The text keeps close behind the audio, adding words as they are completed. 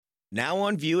Now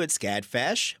on view at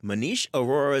SCADFASH, Manish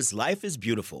Arora's Life is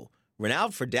Beautiful.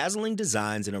 Renowned for dazzling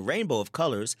designs in a rainbow of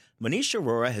colors, Manish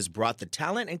Arora has brought the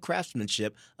talent and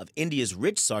craftsmanship of India's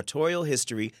rich sartorial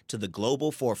history to the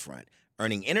global forefront,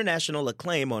 earning international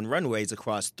acclaim on runways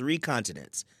across 3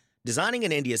 continents. Designing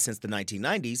in India since the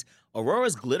 1990s,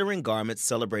 Aurora's glittering garments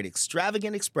celebrate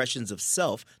extravagant expressions of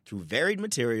self through varied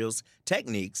materials,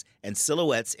 techniques, and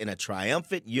silhouettes in a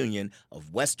triumphant union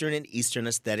of Western and Eastern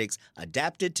aesthetics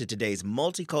adapted to today's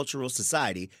multicultural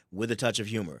society with a touch of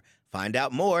humor. Find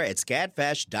out more at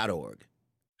scadfash.org.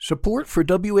 Support for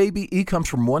WABE comes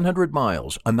from 100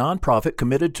 Miles, a nonprofit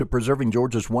committed to preserving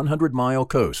Georgia's 100-mile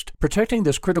coast. Protecting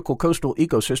this critical coastal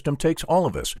ecosystem takes all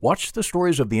of us. Watch the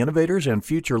stories of the innovators and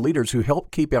future leaders who help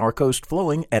keep our coast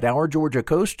flowing at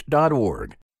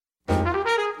OurGeorgiaCoast.org.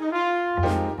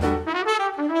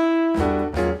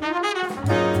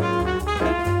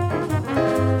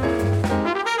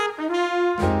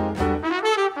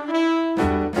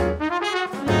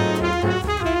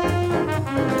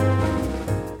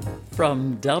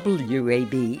 From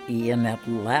WABE in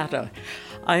Atlanta,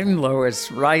 I'm Lois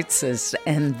Reitzes,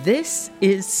 and this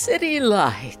is City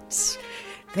Lights.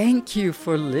 Thank you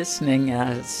for listening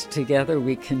as together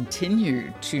we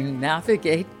continue to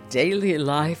navigate daily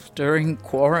life during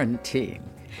quarantine.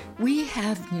 We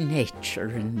have nature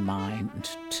in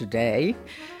mind today.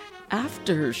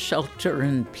 After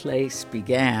shelter-in-place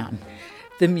began,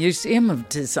 the Museum of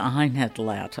Design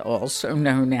Atlanta, also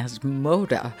known as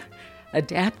MODA,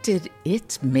 adapted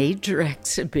its major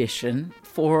exhibition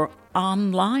for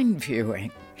online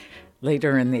viewing.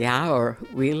 Later in the hour,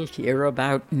 we'll hear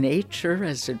about nature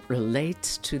as it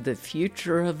relates to the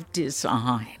future of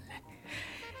design.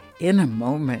 In a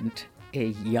moment, a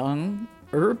young,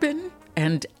 urban,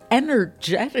 and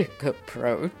energetic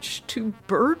approach to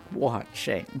bird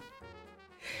watching.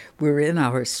 We're in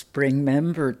our spring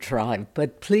member tribe,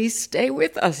 but please stay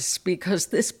with us because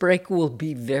this break will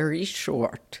be very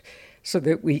short, so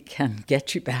that we can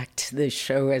get you back to the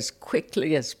show as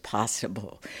quickly as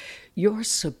possible. Your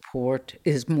support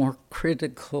is more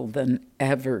critical than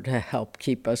ever to help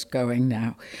keep us going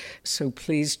now. So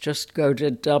please just go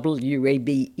to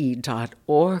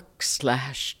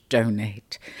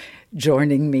wabe.org/donate.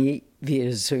 Joining me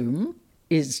via Zoom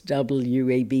is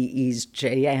WABE's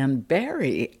Jayanne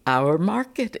Barry, our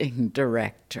marketing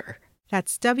director.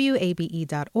 That's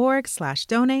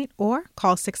wabe.org/donate or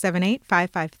call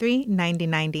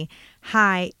 678-553-9090.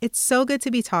 Hi, it's so good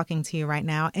to be talking to you right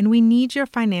now, and we need your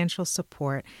financial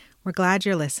support. We're glad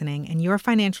you're listening, and your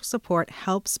financial support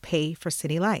helps pay for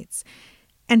City Lights.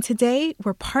 And today,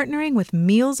 we're partnering with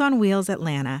Meals on Wheels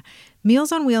Atlanta.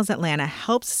 Meals on Wheels Atlanta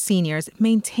helps seniors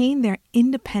maintain their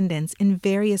independence in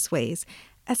various ways,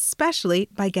 especially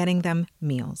by getting them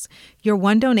meals. Your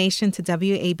one donation to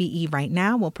WABE right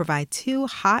now will provide 2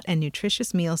 hot and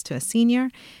nutritious meals to a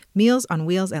senior. Meals on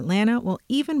Wheels Atlanta will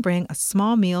even bring a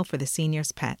small meal for the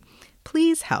senior's pet.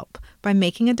 Please help by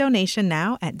making a donation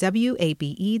now at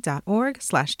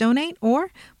wabe.org/donate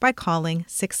or by calling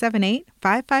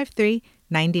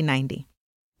 678-553-9090.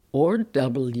 Or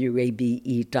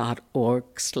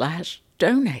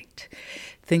wabe.org/donate.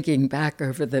 Thinking back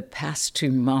over the past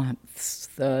 2 months,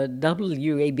 the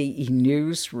WABE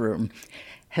newsroom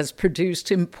has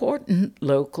produced important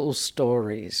local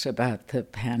stories about the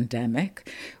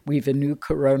pandemic. We've a new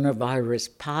coronavirus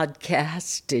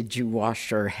podcast, Did You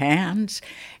Wash Your Hands?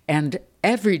 And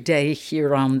every day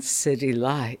here on City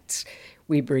Lights,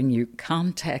 we bring you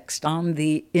context on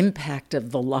the impact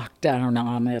of the lockdown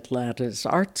on Atlanta's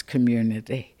arts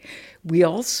community. We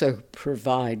also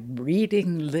provide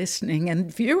reading, listening,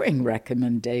 and viewing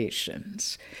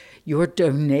recommendations. Your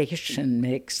donation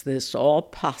makes this all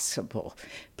possible.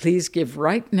 Please give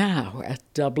right now at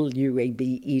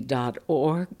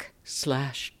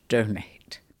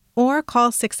wabe.org/donate. Or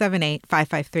call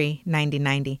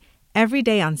 678-553-9090. Every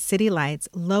day on City Lights,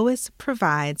 Lois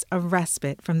provides a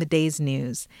respite from the day's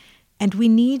news. And we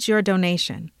need your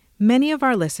donation. Many of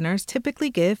our listeners typically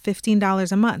give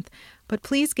 $15 a month, but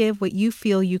please give what you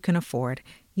feel you can afford.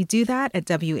 You do that at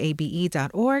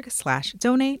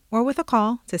wabe.org/donate or with a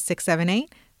call to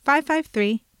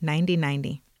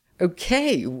 678-553-9090.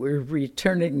 Okay, we're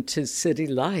returning to City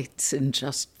Lights in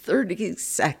just 30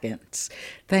 seconds.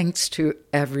 Thanks to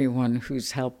everyone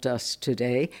who's helped us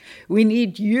today. We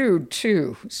need you,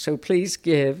 too, so please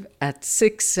give at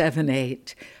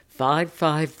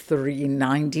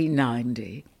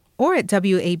 678-553-9090. Or at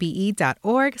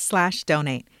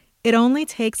wabe.org/donate. It only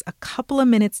takes a couple of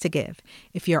minutes to give.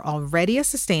 If you're already a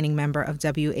sustaining member of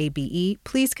WABE,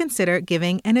 please consider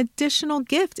giving an additional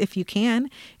gift if you can.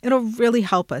 It'll really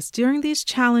help us during these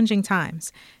challenging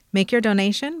times. Make your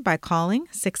donation by calling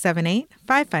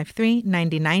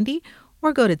 678-553-9090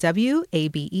 or go to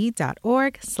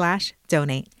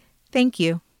wabe.org/donate. Thank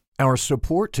you. Our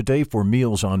support today for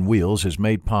Meals on Wheels is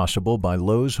made possible by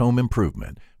Lowe's Home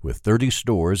Improvement, with 30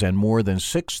 stores and more than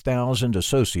 6,000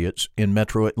 associates in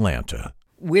Metro Atlanta.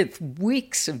 With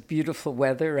weeks of beautiful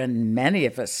weather and many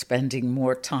of us spending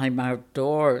more time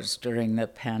outdoors during the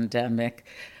pandemic,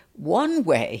 one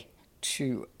way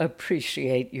to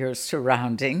appreciate your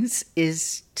surroundings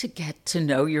is to get to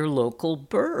know your local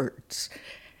birds.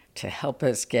 To help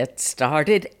us get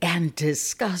started and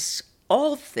discuss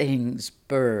all things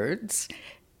birds,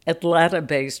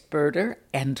 Atlanta-based birder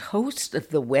and host of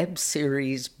the web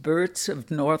series Birds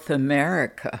of North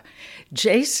America,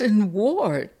 Jason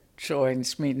Ward,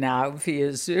 joins me now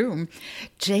via Zoom.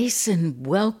 Jason,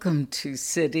 welcome to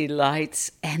City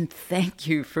Lights, and thank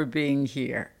you for being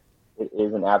here. It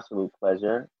is an absolute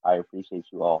pleasure. I appreciate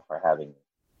you all for having me.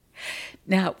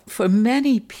 Now, for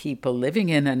many people, living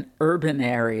in an urban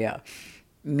area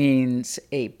means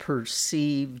a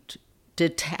perceived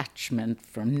detachment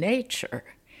from nature.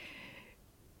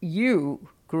 You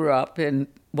grew up in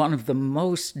one of the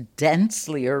most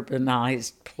densely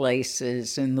urbanized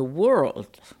places in the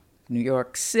world, New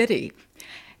York City.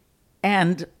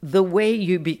 And the way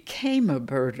you became a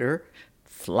birder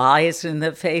flies in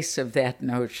the face of that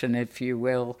notion, if you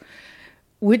will.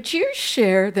 Would you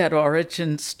share that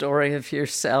origin story of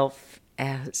yourself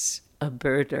as a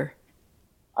birder?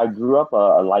 I grew up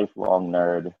a lifelong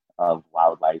nerd of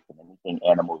wildlife and anything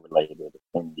animal related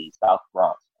in the South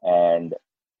Bronx. And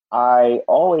I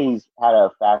always had a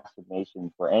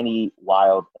fascination for any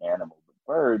wild animal, but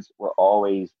birds were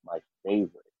always my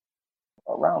favorite.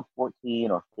 Around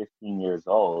 14 or 15 years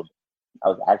old, I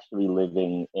was actually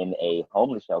living in a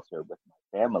homeless shelter with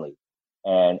my family.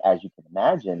 And as you can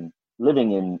imagine,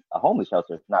 living in a homeless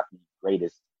shelter is not the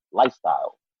greatest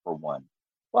lifestyle for one.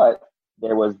 But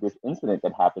there was this incident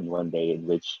that happened one day in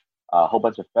which a whole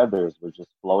bunch of feathers were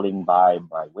just floating by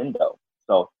my window.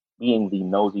 So, being the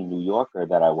nosy New Yorker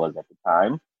that I was at the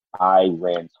time, I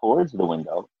ran towards the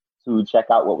window to check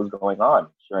out what was going on.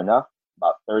 Sure enough,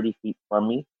 about 30 feet from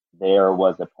me, there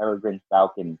was a peregrine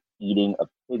falcon eating a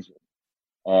pigeon.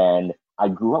 And I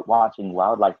grew up watching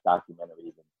wildlife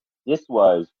documentaries. And this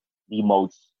was the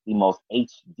most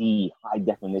HD, high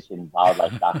definition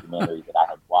wildlife documentary that I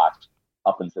had watched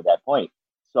up until that point.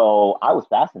 So I was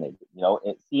fascinated,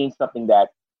 and seeing something that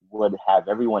would have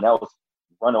everyone else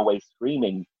run away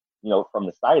screaming, from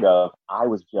the sight of. I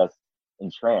was just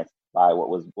entranced by what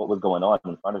was going on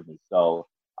in front of me. So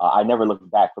I never looked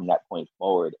back from that point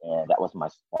forward, and that was my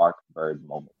spark bird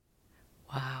moment.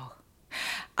 Wow.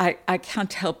 I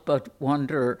can't help but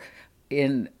wonder,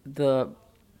 in the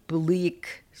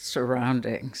bleak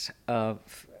surroundings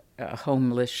of a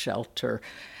homeless shelter,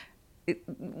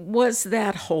 was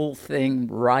that whole thing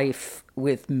rife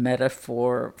with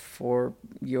metaphor for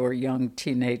your young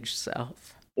teenage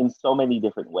self? In so many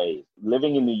different ways.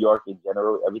 Living in New York in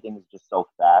general, everything is just so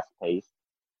fast paced,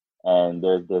 and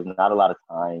there's not a lot of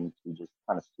time to just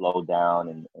kind of slow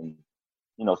down and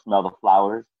smell the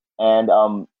flowers. And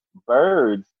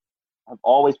birds have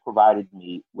always provided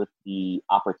me with the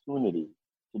opportunity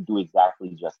to do exactly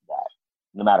just that,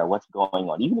 no matter what's going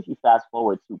on. Even if you fast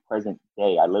forward to present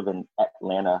day, I live in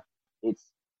Atlanta.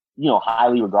 It's,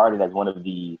 highly regarded as one of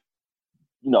the,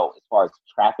 as far as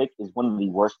traffic, is one of the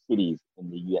worst cities in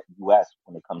the U.S.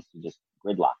 when it comes to just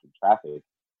gridlock and traffic.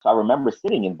 So I remember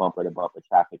sitting in bumper to bumper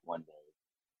traffic one day.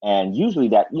 And usually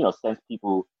that, sends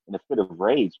people in a fit of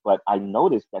rage. But I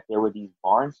noticed that there were these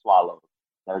barn swallows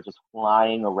that are just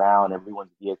flying around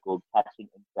everyone's vehicle, catching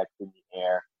insects in the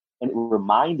air. And it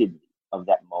reminded me of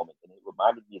that moment. And it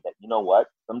reminded me that, you know what,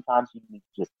 sometimes you need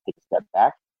to just take a step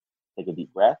back, take a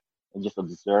deep breath, and just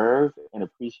observe and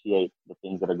appreciate the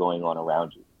things that are going on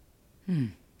around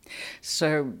you.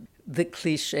 So the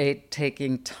cliche,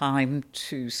 taking time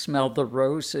to smell the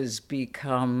roses,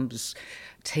 becomes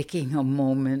taking a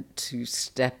moment to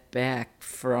step back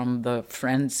from the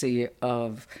frenzy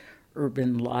of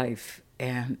urban life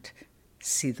and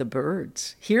see the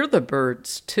birds, hear the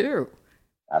birds too.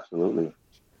 Absolutely.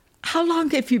 How long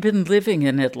have you been living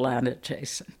in Atlanta,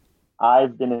 Jason?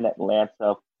 I've been in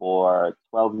Atlanta for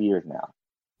 12 years now.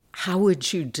 How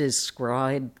would you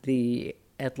describe the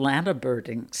Atlanta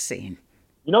birding scene?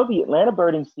 The Atlanta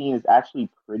birding scene is actually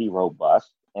pretty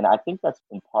robust. And I think that's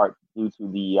in part due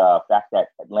to the fact that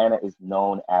Atlanta is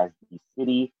known as the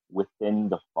city within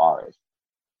the forest.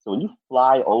 So when you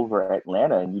fly over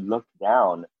Atlanta and you look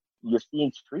down, you're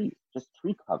seeing trees, just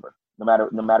tree cover. No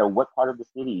matter what part of the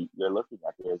city you're looking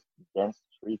at, there's dense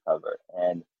tree cover.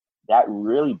 And that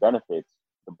really benefits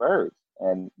the birds.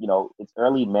 And, it's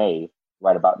early May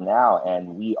right about now,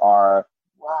 and we are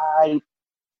right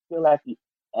still at the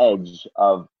edge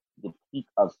of the peak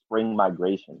of spring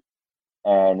migration.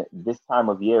 And this time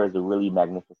of year is a really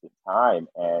magnificent time.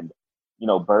 And,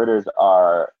 birders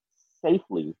are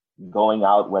safely going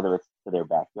out, whether it's to their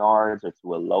backyards or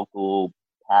to a local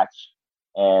patch,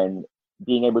 and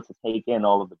being able to take in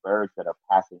all of the birds that are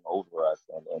passing over us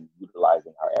and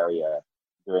utilizing our area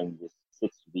during this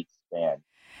 6 week span.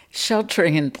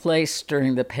 Sheltering in place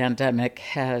during the pandemic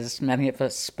has many of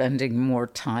us spending more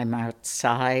time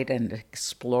outside and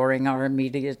exploring our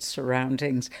immediate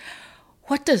surroundings.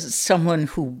 What does someone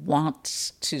who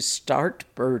wants to start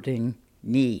birding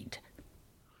need?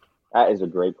 That is a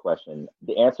great question.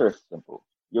 The answer is simple.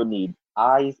 You'll need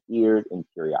eyes, ears, and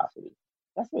curiosity.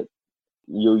 That's it.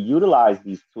 You'll utilize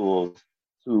these tools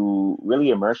to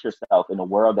really immerse yourself in a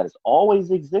world that has always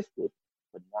existed,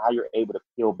 but now you're able to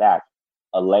peel back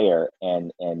a layer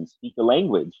and speak a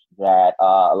language that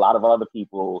a lot of other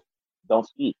people don't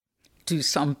speak. Do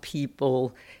some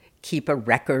people keep a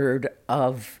record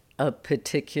of a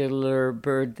particular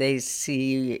bird they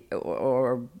see,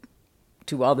 or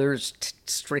do others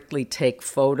strictly take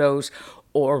photos?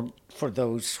 Or for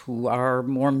those who are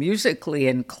more musically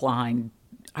inclined,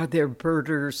 are there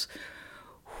birders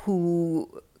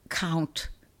who count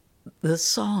the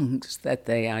songs that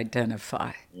they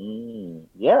identify?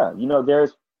 Yeah,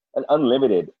 there's an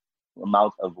unlimited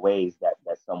amount of ways that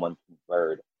someone can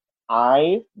bird.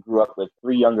 I grew up with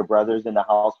three younger brothers in the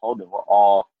household, and we're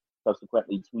all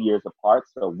subsequently 2 years apart.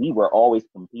 So we were always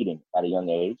competing at a young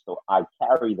age. So I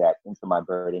carry that into my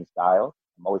birding style.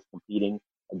 I'm always competing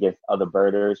against other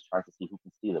birders, trying to see who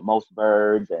can see the most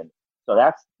birds. And so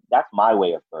that's my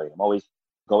way of birding. I'm always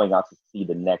going out to see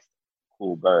the next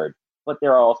cool bird. But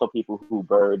there are also people who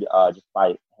bird just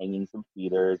by hanging some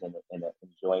feeders and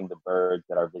enjoying the birds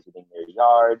that are visiting their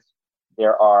yards.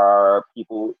 There are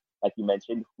people, like you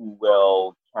mentioned, who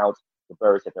will count the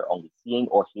birds that they're only seeing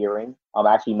or hearing.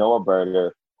 I actually know a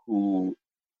birder who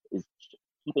is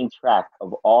keeping track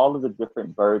of all of the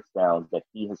different bird sounds that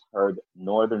he has heard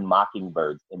northern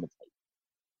mockingbirds imitate.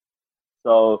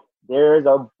 So there's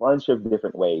a bunch of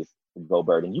different ways to go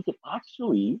birding. You can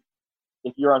actually,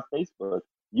 if you're on Facebook,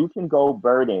 you can go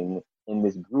birding in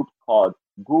this group called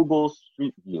Google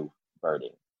Street View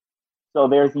Birding. So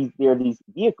there are these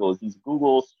vehicles, these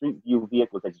Google Street View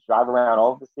vehicles that drive around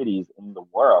all of the cities in the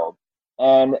world,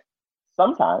 and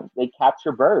sometimes they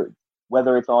capture birds,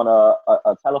 whether it's on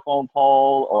a telephone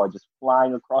pole or just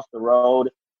flying across the road,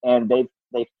 and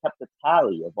they've kept a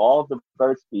tally of all of the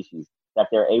bird species that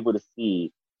they're able to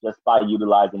see just by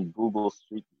utilizing Google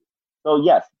Street View. So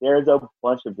yes, there's a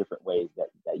bunch of different ways that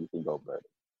you can go birding.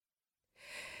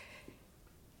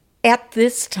 At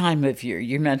this time of year,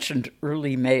 you mentioned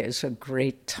early May is a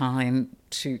great time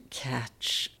to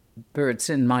catch birds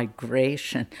in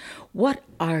migration. What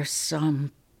are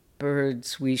some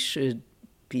birds we should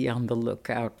be on the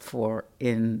lookout for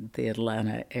in the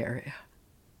Atlanta area?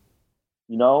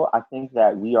 I think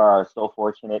that we are so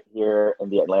fortunate here in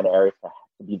the Atlanta area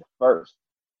to be the first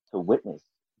to witness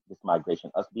this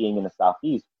migration. Us being in the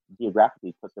Southeast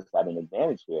geographically puts us at an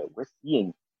advantage here. We're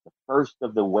seeing the first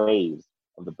of the waves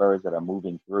of the birds that are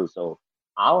moving through. So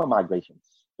our migration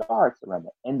starts around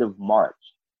the end of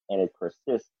March and it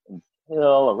persists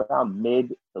until around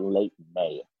mid to late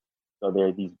May. So there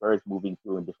are these birds moving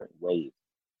through in different waves.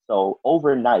 So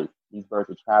overnight, these birds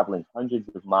are traveling hundreds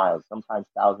of miles, sometimes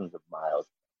thousands of miles.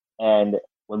 And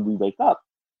when we wake up,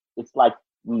 it's like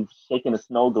we've shaken a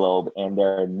snow globe and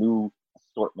there are a new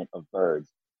assortment of birds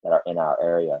that are in our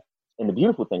area. And the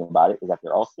beautiful thing about it is that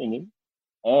they're all singing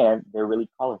and they're really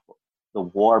colorful. The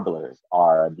warblers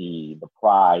are the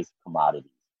prize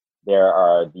commodities. There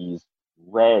are these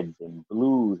reds and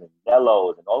blues and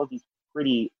yellows and all of these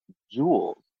pretty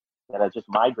jewels that are just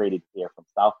migrated here from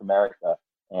South America,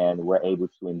 and we're able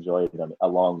to enjoy them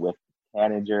along with the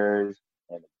tanagers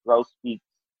and the grosbeaks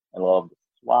and all of the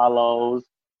swallows.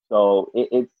 So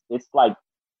it's like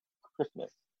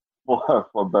Christmas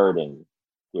for birding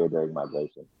here during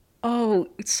migration. Oh,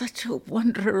 it's such a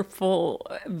wonderful,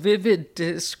 vivid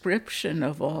description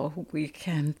of all we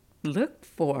can look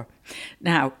for.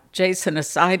 Now, Jason,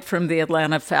 aside from the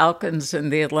Atlanta Falcons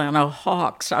and the Atlanta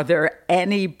Hawks, are there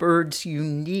any birds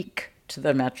unique to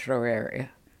the metro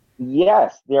area?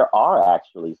 Yes, there are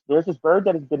actually. There's this bird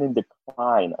that has been in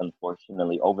decline,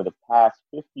 unfortunately, over the past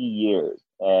 50 years,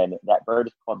 and that bird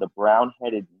is called the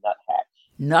brown-headed nuthatch.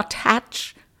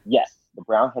 Nuthatch? Yes, the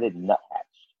brown-headed nuthatch.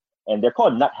 And they're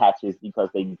called nuthatches because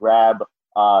they grab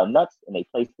nuts and they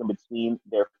place them between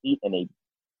their feet and they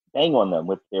bang on them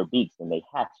with their beaks and they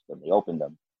hatch them. They open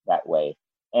them that way.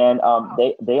 And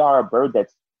they are a bird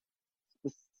that's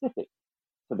specific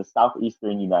to the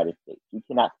southeastern United States. You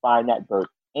cannot find that bird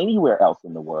anywhere else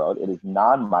in the world. It is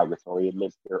non-migratory. It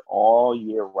lives here all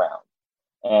year round.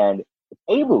 And it's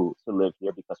able to live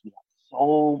here because we have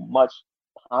so much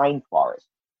pine forest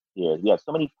here. We have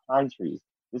so many pine trees.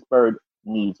 This bird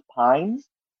needs pines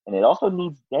and it also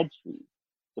needs dead trees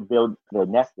to build their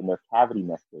nest in their cavity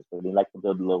nesters. So they like to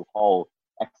build a little hole,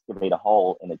 excavate a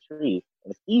hole in a tree.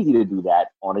 And it's easy to do that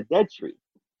on a dead tree.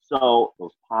 So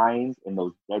those pines and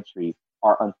those dead trees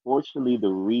are unfortunately the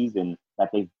reason that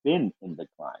they've been in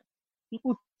decline.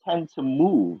 People tend to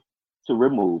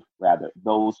remove rather,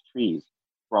 those trees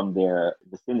from their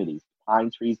vicinities. Pine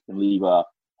trees can leave a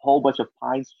whole bunch of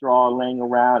pine straw laying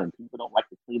around, and people don't like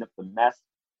to clean up the mess.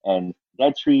 And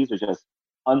dead trees are just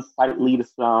unsightly to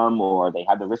some, or they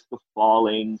have the risk of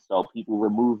falling. So people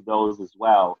remove those as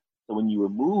well. So when you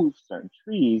remove certain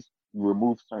trees, you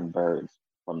remove certain birds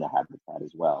from the habitat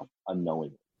as well,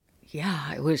 unknowingly. Yeah,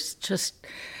 I was just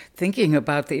thinking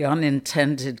about the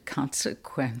unintended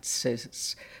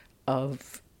consequences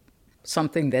of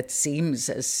something that seems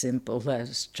as simple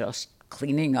as just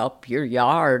cleaning up your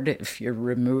yard if you're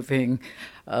removing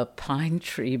a pine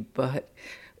tree, but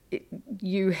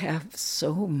you have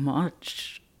so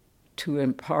much to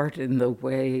impart in the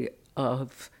way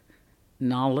of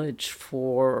knowledge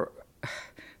for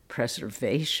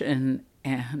preservation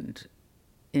and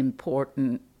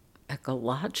important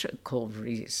ecological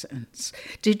reasons.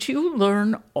 Did you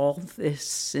learn all this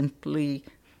simply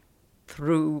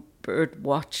through bird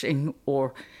watching,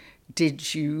 or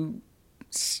did you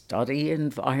study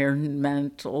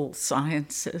environmental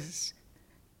sciences?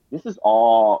 This is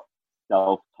all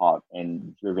self-taught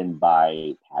and driven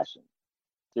by passion.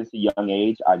 Since a young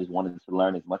age, I just wanted to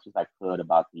learn as much as I could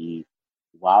about the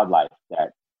wildlife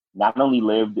that not only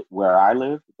lived where I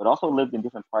lived, but also lived in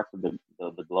different parts of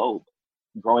the globe.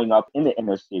 Growing up in the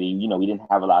inner city, we didn't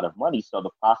have a lot of money, so the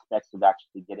prospects of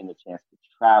actually getting a chance to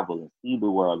travel and see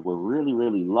the world were really,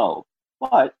 really low.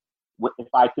 But if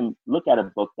I can look at a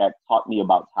book that taught me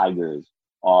about tigers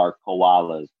or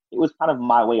koalas, it was kind of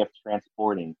my way of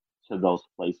transporting to those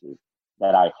places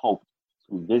that I hoped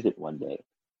to visit one day.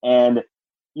 And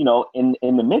in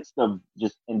the midst of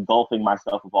just engulfing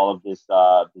myself with all of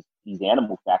these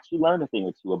animal facts, you learn a thing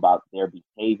or two about their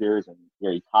behaviors and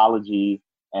their ecology.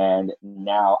 And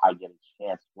now I get a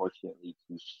chance, fortunately,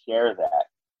 to share that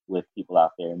with people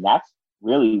out there. And that's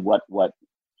really what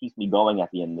keeps me going at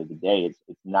the end of the day.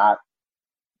 It's not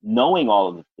knowing all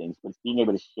of the things, but it's being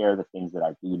able to share the things that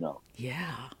I do know.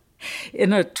 Yeah.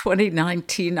 In a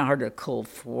 2019 article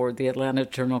for the Atlanta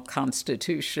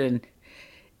Journal-Constitution,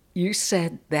 you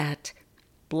said that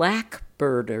black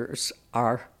birders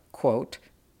are, quote,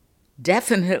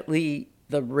 definitely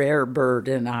the rare bird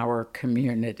in our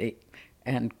community,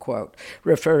 end quote,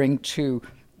 referring to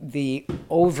the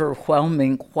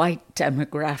overwhelming white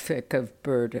demographic of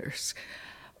birders.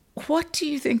 What do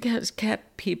you think has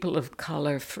kept people of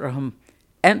color from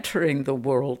entering the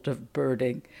world of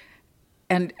birding?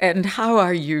 And how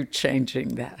are you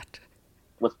changing that?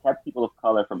 What's kept people of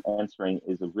color from entering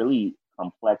is a really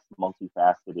complex,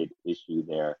 multifaceted issue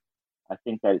there. I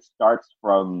think that it starts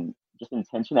from just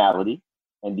intentionality,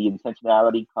 and the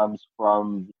intentionality comes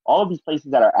from all of these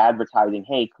places that are advertising,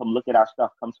 hey, come look at our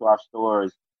stuff, come to our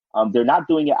stores. They're not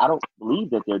doing it. I don't believe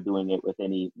that they're doing it with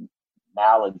any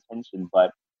malintention,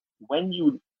 but when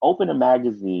you open a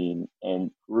magazine and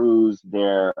peruse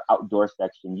their outdoor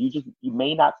section, you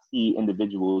may not see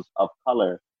individuals of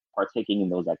color partaking in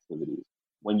those activities.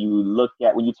 When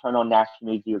you turn on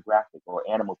National Geographic or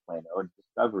Animal Planet or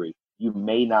Discovery, you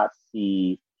may not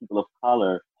see people of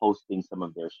color hosting some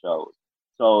of their shows.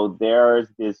 So there's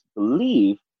this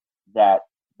belief that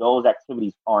those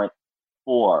activities aren't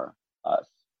for us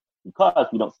because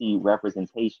we don't see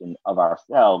representation of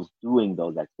ourselves doing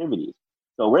those activities.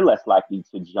 So we're less likely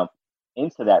to jump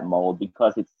into that mold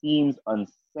because it seems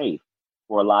unsafe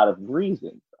for a lot of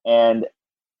reasons. And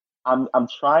I'm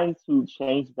trying to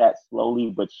change that slowly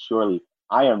but surely.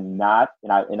 I am not,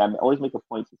 and I always make a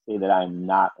point to say that I am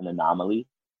not an anomaly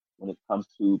when it comes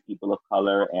to people of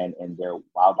color and their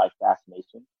wildlife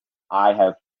fascination. I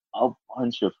have a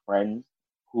bunch of friends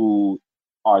who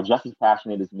are just as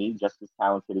passionate as me, just as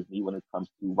talented as me when it comes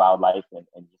to wildlife and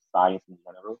just science in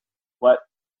general. But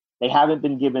they haven't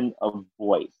been given a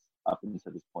voice up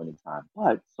until this point in time.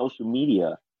 But social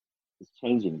media is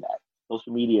changing that.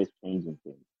 Social media is changing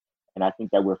things. And I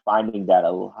think that we're finding that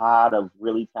a lot of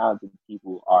really talented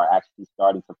people are actually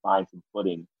starting to find some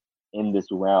footing in this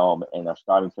realm and are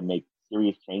starting to make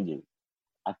serious changes.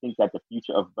 I think that the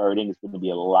future of birding is going to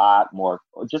be a lot more,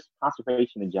 or just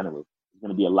conservation in general, is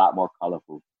going to be a lot more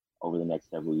colorful over the next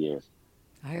several years.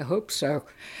 I hope so.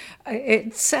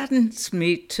 It saddens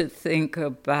me to think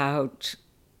about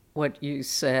what you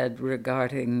said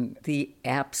regarding the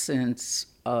absence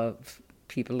of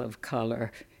people of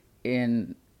color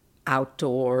in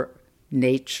outdoor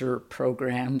nature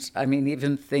programs. I mean,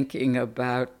 even thinking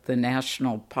about the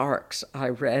national parks, I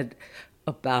read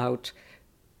about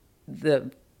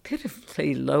the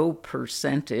pitifully low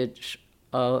percentage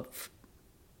of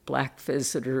Black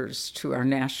visitors to our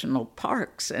national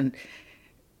parks. And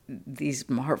these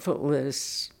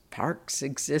marvelous parks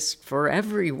exist for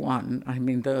everyone. I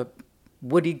mean, the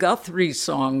Woody Guthrie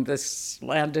song, "This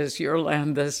land is your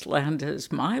land, this land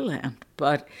is my land."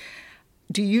 But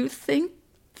do you think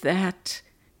that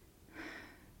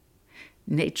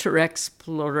nature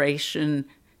exploration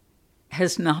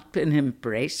has not been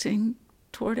embracing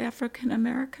toward African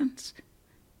Americans?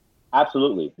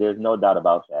 Absolutely. There's no doubt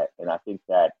about that. And I think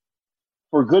that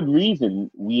for good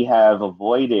reason, we have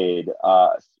avoided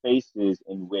spaces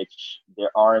in which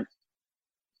there aren't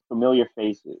familiar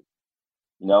faces.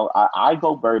 You know, I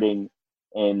go birding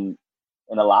in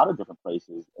a lot of different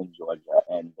places in Georgia,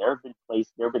 and there have been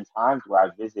times where I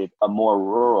visit a more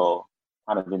rural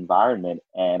kind of environment,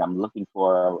 and I'm looking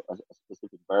for a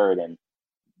specific bird, and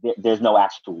there's no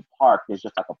actual park. There's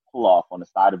just like a pull off on the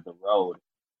side of the road,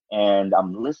 and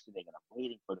I'm listening and I'm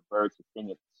waiting for the bird to sing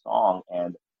its song,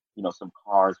 and you know, some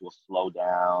cars will slow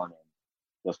down and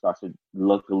they'll start to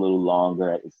look a little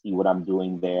longer and see what I'm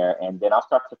doing there. And then I'll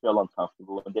start to feel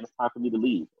uncomfortable. And then it's time for me to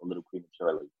leave a little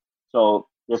prematurely. So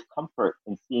there's comfort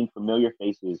in seeing familiar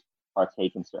faces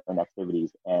partake in certain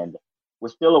activities. And we're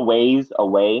still a ways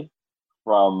away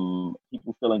from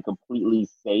people feeling completely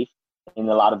safe in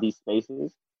a lot of these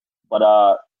spaces. But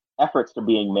efforts are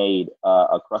being made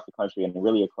across the country and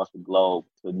really across the globe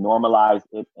to normalize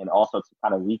it, and also to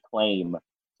kind of reclaim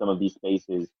some of these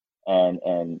spaces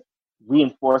and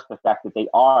reinforce the fact that they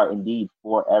are indeed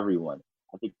for everyone.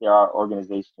 I think there are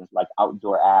organizations like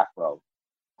Outdoor Afro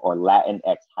or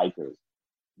Latinx Hikers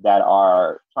that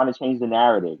are trying to change the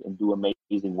narrative and do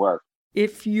amazing work.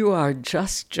 If you are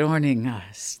just joining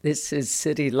us, this is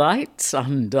City Lights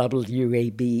on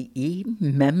WABE,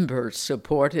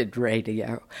 member-supported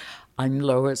radio. I'm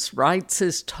Lois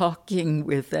Reitzes, talking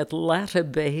with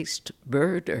Atlanta-based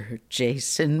birder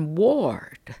Jason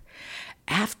Ward.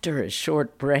 After a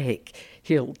short break,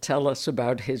 he'll tell us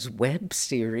about his web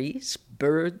series,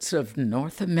 Birds of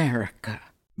North America.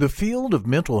 The field of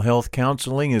mental health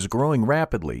counseling is growing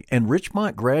rapidly, and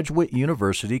Richmont Graduate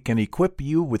University can equip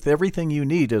you with everything you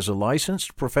need as a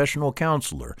licensed professional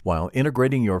counselor while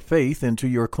integrating your faith into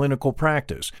your clinical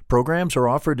practice. Programs are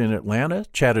offered in Atlanta,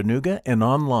 Chattanooga, and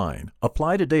online.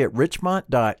 Apply today at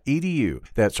richmont.edu.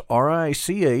 That's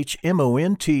richmont.edu.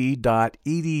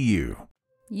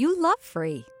 You love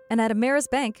free, and at Ameris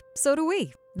Bank, so do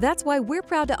we. That's why we're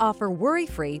proud to offer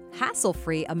worry-free,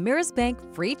 hassle-free Ameris Bank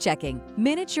free checking.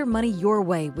 Manage your money your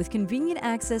way with convenient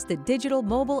access to digital,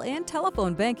 mobile, and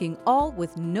telephone banking, all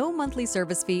with no monthly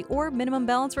service fee or minimum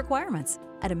balance requirements.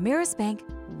 At Ameris Bank,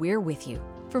 we're with you.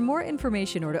 For more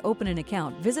information or to open an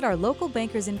account, visit our local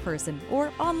bankers in person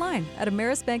or online at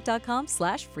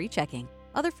amerisbank.com/free checking.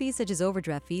 Other fees such as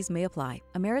overdraft fees may apply.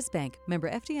 Ameris Bank, member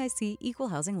FDIC, equal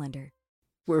housing lender.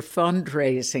 We're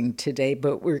fundraising today,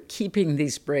 but we're keeping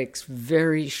these breaks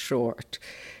very short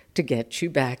to get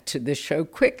you back to the show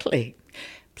quickly.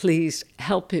 Please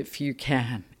help if you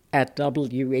can at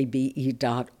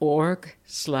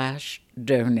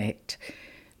wabe.org/donate.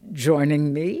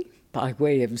 Joining me by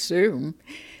way of Zoom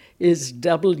is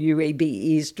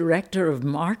WABE's Director of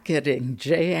Marketing,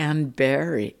 Jayanne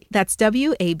Barry. That's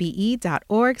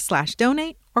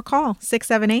wabe.org/donate or call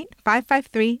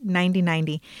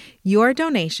 678-553-9090. Your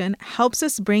donation helps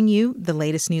us bring you the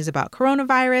latest news about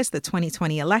coronavirus, the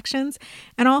 2020 elections,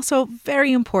 and also,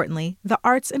 very importantly, the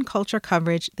arts and culture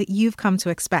coverage that you've come to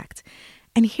expect.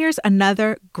 And here's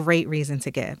another great reason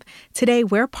to give. Today,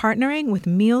 we're partnering with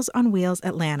Meals on Wheels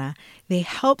Atlanta. They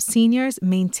help seniors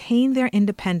maintain their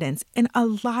independence in a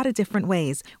lot of different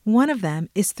ways. One of them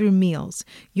is through meals.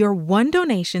 Your one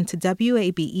donation to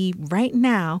WABE right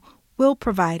now will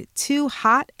provide 2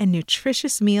 hot and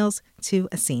nutritious meals to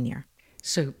a senior.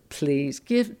 So please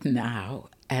give now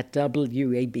at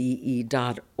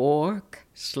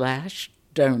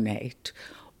wabe.org/donate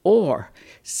or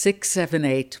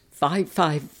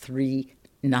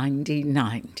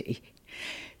 678-553-9090.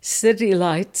 City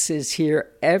Lights is here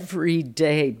every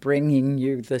day bringing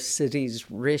you the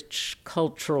city's rich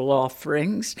cultural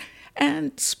offerings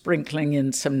and sprinkling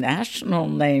in some national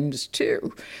names,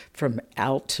 too, from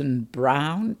Alton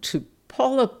Brown to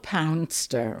Paula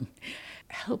Poundstone.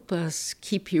 help us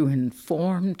keep you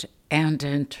informed and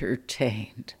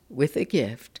entertained with a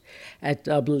gift at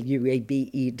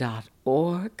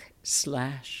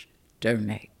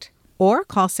wabe.org/donate. Or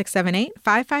call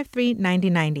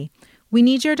 678-553-9090. We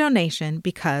need your donation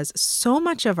because so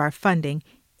much of our funding,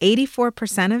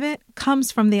 84% of it,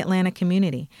 comes from the Atlanta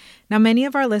community. Now, many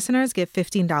of our listeners give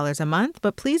 $15 a month,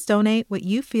 but please donate what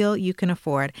you feel you can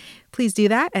afford. Please do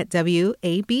that at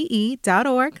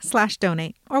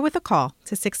wabe.org/donate or with a call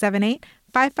to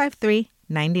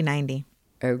 678-553-9090.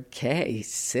 Okay,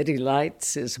 City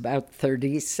Lights is about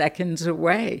 30 seconds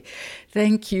away.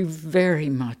 Thank you very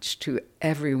much to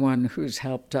everyone who's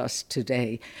helped us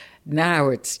today. Now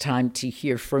it's time to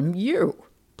hear from you.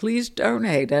 Please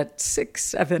donate at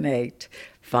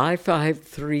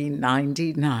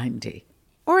 678-553-9090.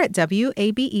 Or at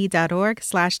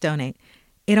wabe.org/donate.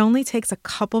 It only takes a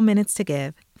couple minutes to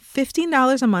give.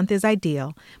 $15 a month is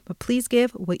ideal, but please give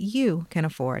what you can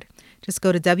afford. Just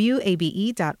go to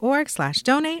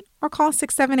wabe.org/donate or call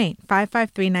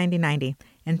 678-553-9090.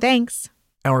 And thanks.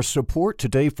 Our support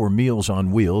today for Meals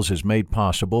on Wheels is made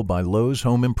possible by Lowe's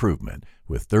Home Improvement,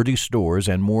 with 30 stores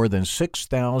and more than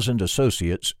 6,000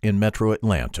 associates in Metro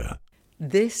Atlanta.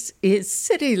 This is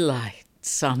City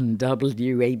Lights on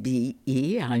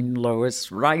WABE. I'm Lois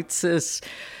Reitzes.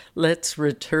 Let's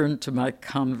return to my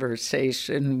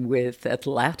conversation with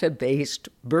Atlanta-based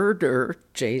birder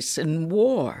Jason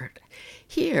Ward.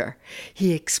 Here,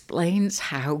 he explains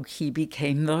how he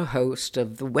became the host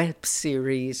of the web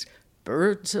series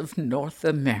Birds of North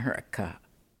America.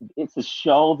 It's a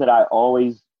show that I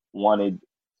always wanted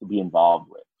to be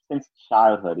involved with. Since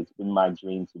childhood, it's been my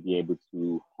dream to be able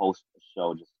to host a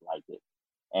show just like it.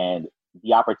 And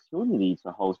the opportunity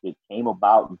to host it came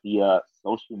about via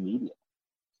social media.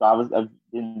 So I've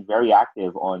been very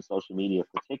active on social media,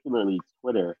 particularly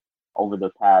Twitter, over the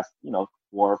past,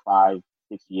 4, 5,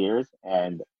 6 years.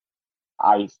 And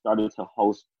I started to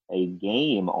host a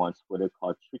game on Twitter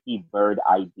called Tricky Bird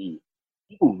ID.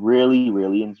 People really,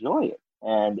 really enjoy it.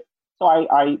 And so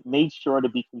I made sure to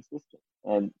be consistent.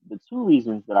 And the two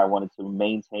reasons that I wanted to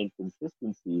maintain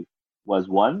consistency was,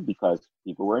 one, because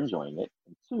people were enjoying it.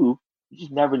 And two, you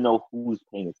just never know who's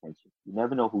paying attention. You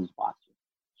never know who's watching.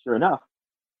 Sure enough,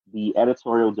 the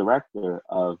editorial director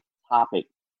of Topic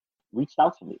reached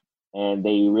out to me, and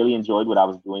they really enjoyed what I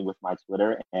was doing with my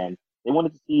Twitter, and they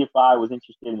wanted to see if I was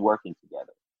interested in working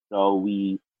together. So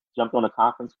we jumped on a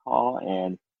conference call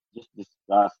and just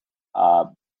discussed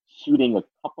shooting a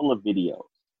couple of videos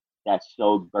that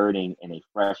showed birding in a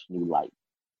fresh new light.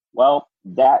 Well,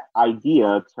 that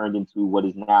idea turned into what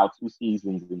is now 2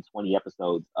 seasons and 20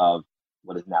 episodes of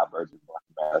what is now Birds of North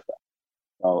America.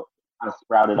 So it kind of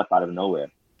sprouted up out of nowhere.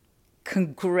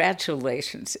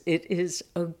 Congratulations. It is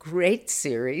a great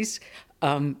series.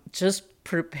 Just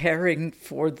preparing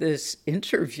for this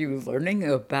interview, learning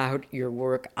about your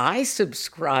work, I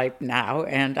subscribe now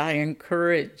and I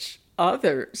encourage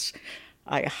others.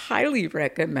 I highly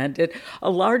recommend it.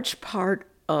 A large part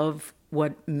of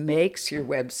what makes your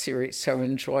web series so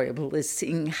enjoyable is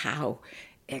seeing how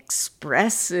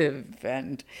expressive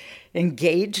and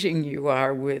engaging you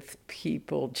are with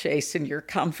people. Jason, your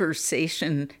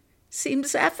conversation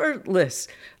seems effortless.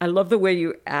 I love the way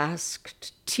you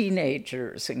asked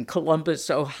teenagers in Columbus,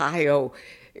 Ohio,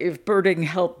 if birding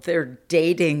helped their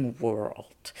dating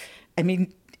world. I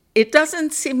mean, it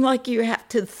doesn't seem like you have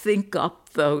to think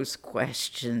up those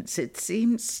questions. It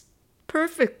seems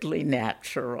perfectly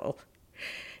natural.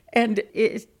 And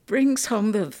it brings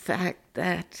home the fact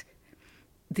that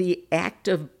the act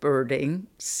of birding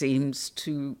seems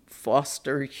to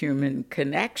foster human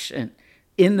connection.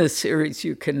 In the series,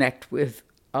 you connect with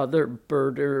other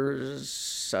birders,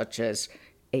 such as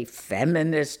a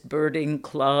feminist birding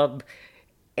club,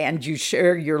 and you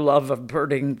share your love of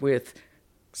birding with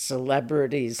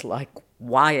celebrities like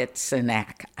Wyatt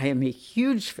Cenac. I am a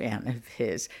huge fan of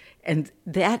his, and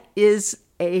that is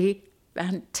a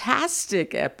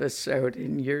fantastic episode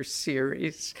in your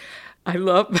series. I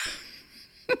love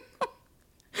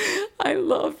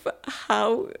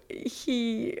how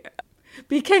he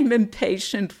became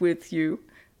impatient with you,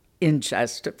 in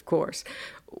jest, of course,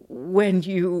 when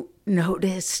you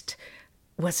noticed,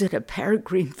 was it a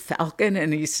peregrine falcon?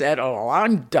 And he said, "Oh,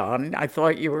 I'm done. I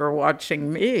thought you were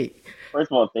watching me."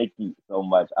 First of all, thank you so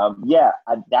much.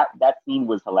 That scene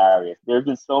was hilarious. There's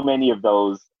been so many of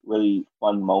those really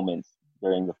fun moments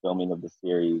during the filming of the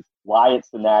series. Wyatt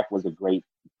Cenac was a great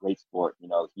sport.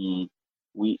 He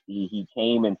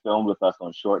came and filmed with us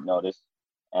on short notice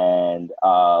and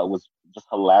was just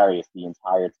hilarious the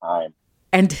entire time.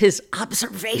 And his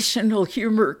observational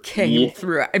humor came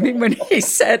through. I mean, when he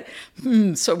said,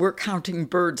 so we're counting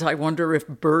birds, I wonder if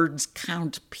birds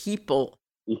count people.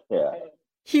 Yeah.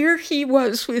 Here he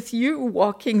was with you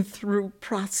walking through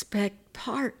Prospect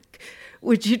Park.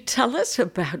 Would you tell us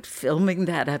about filming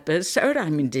that episode? I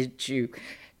mean, did you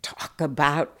talk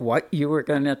about what you were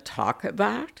going to talk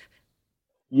about?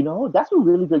 That's a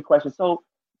really good question. So,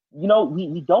 we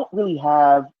don't really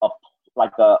have a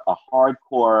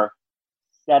hardcore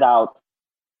set out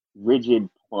rigid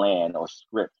plan or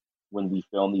script when we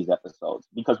film these episodes,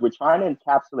 because we're trying to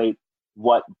encapsulate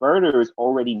what birders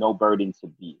already know birding to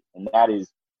be. And that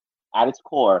is, at its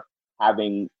core,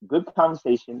 having good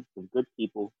conversation with good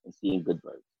people and seeing good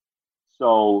birds.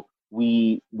 So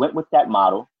we went with that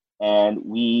model, and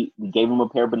we gave him a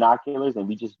pair of binoculars, and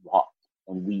we just walked,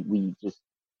 and we just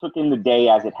took in the day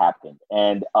as it happened.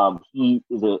 And he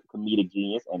is a comedic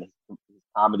genius, and his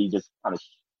comedy just kind of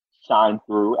shined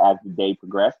through as the day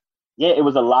progressed. Yeah, it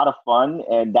was a lot of fun,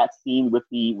 and that scene with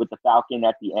the falcon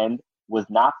at the end was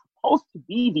not supposed to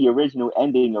be the original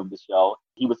ending of the show.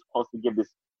 He was supposed to give this,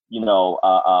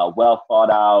 well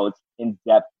thought out,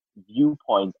 in-depth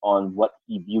viewpoint on what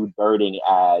he viewed birding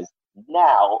as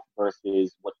now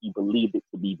versus what he believed it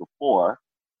to be before.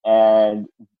 And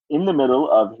in the middle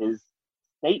of his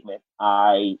statement,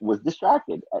 I was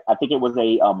distracted. I think it was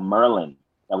a Merlin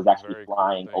that was actually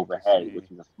flying overhead, which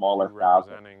is a smaller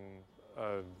falcon.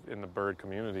 In the bird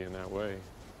community in that way.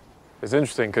 It's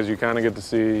interesting because you kind of get to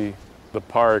see the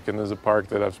park, and there's a park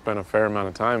that I've spent a fair amount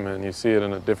of time in. You see it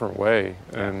in a different way,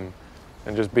 and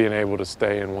just being able to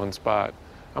stay in one spot.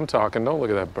 I'm talking, don't look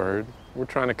at that bird. We're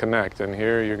trying to connect, and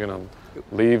here you're gonna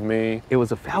leave me. It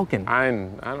was a falcon. I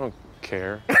don't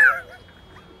care.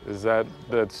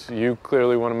 That's you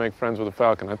clearly want to make friends with a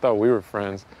falcon. I thought we were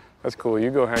friends. That's cool.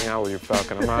 You go hang out with your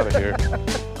falcon. I'm out of here.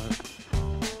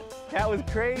 That was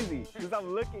crazy. Because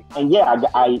I'm looking. And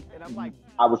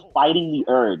I was fighting the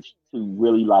urge to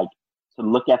really to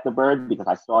look at the bird, because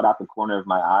I saw it out the corner of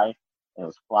my eye, and it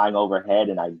was flying overhead,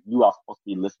 and I knew I was supposed to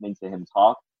be listening to him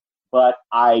talk. But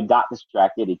I got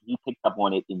distracted, and he picked up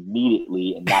on it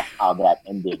immediately, and that's how that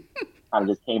ending kind of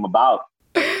just came about.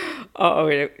 Oh,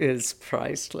 it is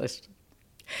priceless.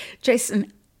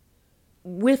 Jason,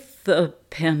 with the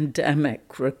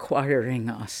pandemic requiring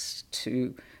us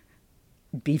to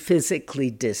be physically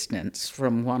distanced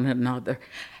from one another,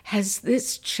 has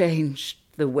this changed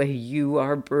the way you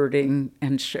are birding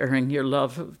and sharing your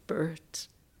love of birds?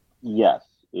 Yes,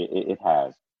 it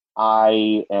has.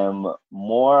 I am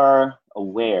more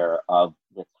aware of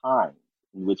the times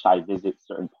in which I visit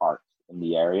certain parks in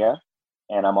the area,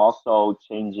 and I'm also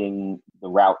changing the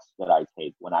routes that I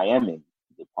take when I am in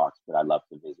the parks that I love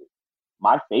to visit.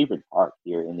 My favorite park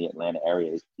here in the Atlanta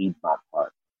area is Piedmont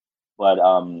Park. But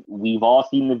we've all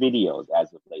seen the videos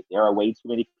as of late. There are way too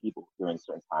many people during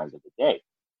certain times of the day.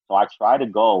 So I try to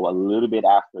go a little bit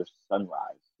after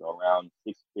sunrise, so around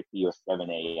 6:50 or 7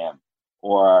 a.m.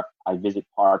 Or I visit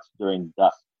parks during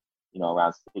dusk,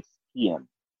 around 6 p.m.,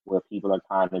 where people are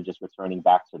kind of just returning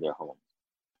back to their homes.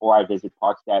 Or I visit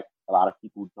parks that a lot of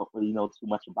people don't really know too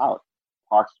much about.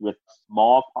 Parks with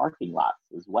small parking lots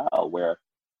as well, where,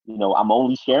 I'm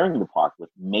only sharing the park with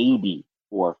maybe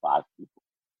 4 or 5 people.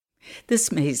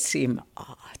 This may seem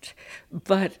odd,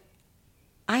 but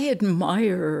I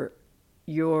admire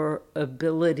your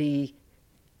ability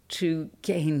to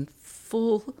gain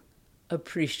full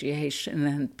appreciation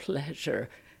and pleasure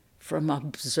from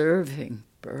observing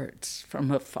birds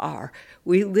from afar.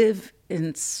 We live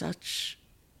in such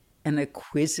an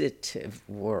acquisitive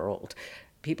world.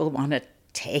 People want to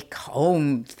take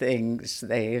home things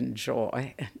they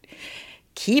enjoy and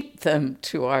keep them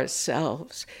to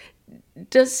ourselves.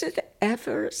 Does it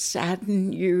ever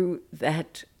sadden you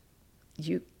that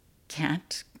you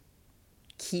can't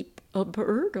keep a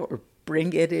bird or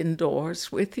bring it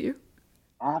indoors with you?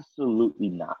 Absolutely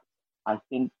not. I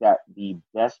think that the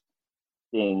best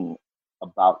thing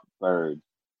about birds,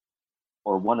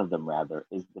 or one of them rather,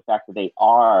 is the fact that they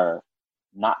are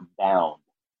not bound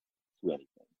to anything.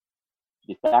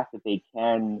 The fact that they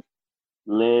can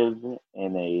live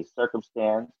in a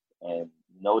circumstance and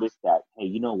notice that, hey,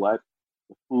 you know what?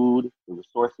 The food, the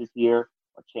resources here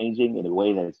are changing in a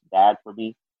way that is bad for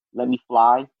me. Let me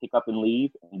fly, pick up and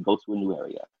leave, and go to a new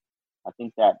area. I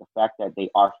think that the fact that they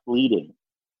are fleeting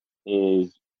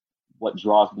is what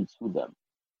draws me to them.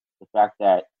 The fact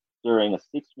that during a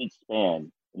 6-week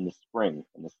span in the spring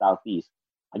in the Southeast,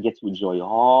 I get to enjoy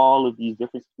all of these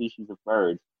different species of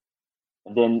birds,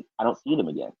 and then I don't see them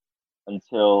again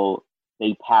until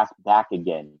they pass back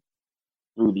again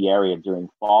through the area during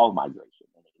fall migration.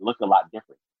 And they look a lot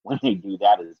different when they do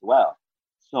that as well.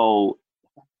 So the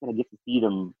that I get to see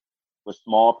them for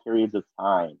small periods of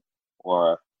time,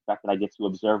 or the fact that I get to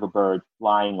observe a bird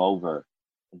flying over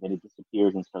and then it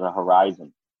disappears into the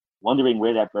horizon, wondering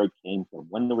where that bird came from,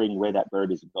 wondering where that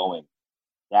bird is going.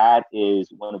 That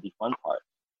is one of the fun parts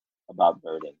about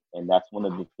birding. And that's one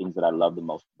of the things that I love the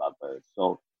most about birds.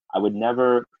 So I would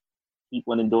never keep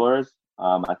one indoors.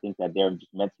 I think that they're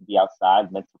just meant to be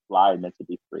outside, meant to fly, and meant to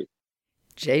be free.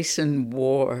 Jason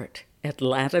Ward,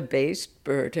 Atlanta-based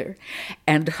birder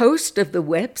and host of the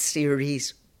web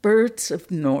series Birds of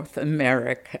North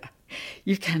America.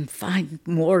 You can find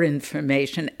more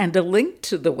information and a link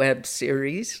to the web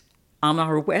series on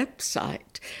our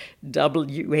website,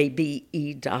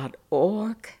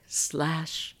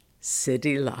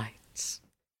 wabe.org/citylights.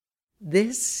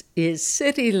 This is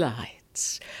City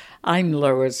Lights. I'm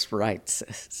Lois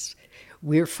Reitzes.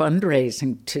 We're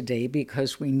fundraising today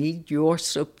because we need your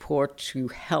support to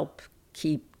help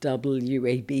keep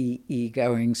WABE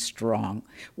going strong.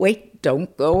 Wait,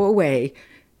 don't go away,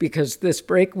 because this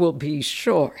break will be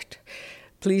short.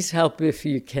 Please help if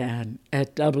you can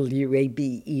at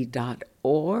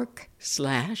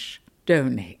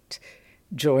wabe.org/donate.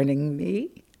 Joining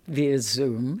me via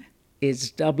Zoom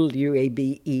is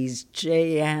WABE's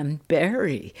Jayanne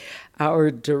Berry,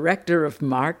 our Director of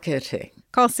Marketing.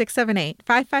 Call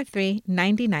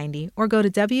 678-553-9090 or go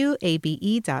to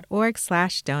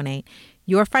wabe.org/donate.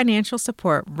 Your financial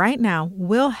support right now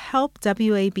will help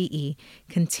WABE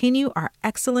continue our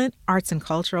excellent arts and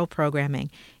cultural programming.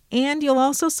 And you'll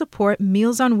also support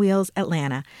Meals on Wheels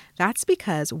Atlanta. That's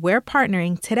because we're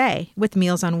partnering today with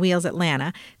Meals on Wheels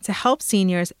Atlanta to help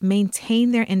seniors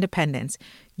maintain their independence.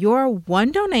 Your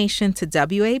one donation to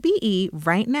WABE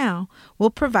right now will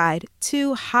provide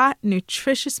 2 hot,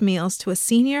 nutritious meals to a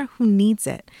senior who needs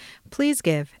it. Please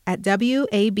give at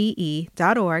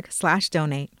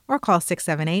wabe.org/donate or call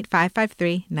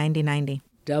 678-553-9090.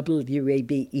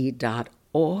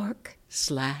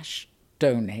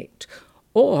 wabe.org/donate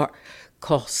or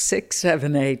call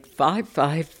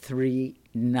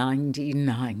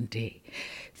 678-553-9090.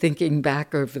 Thinking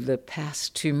back over the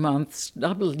past 2 months,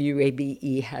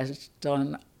 WABE has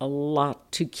done a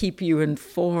lot to keep you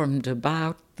informed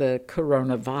about the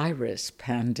coronavirus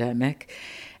pandemic.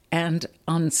 And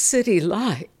on City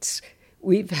Lights,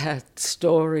 we've had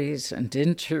stories and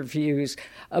interviews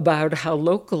about how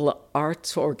local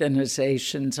arts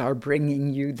organizations are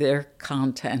bringing you their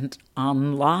content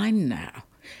online now.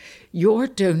 Your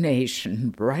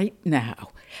donation right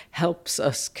now helps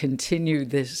us continue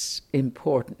this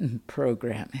important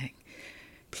programming.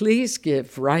 Please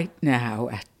give right now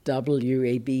at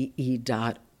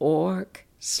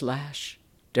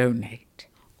wabe.org/donate.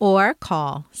 Or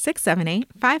call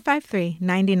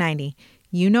 678-553-9090.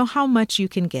 You know how much you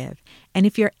can give. And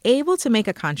if you're able to make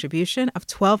a contribution of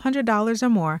 $1,200 or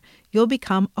more, you'll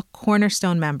become a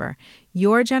Cornerstone member.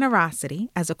 Your generosity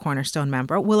as a Cornerstone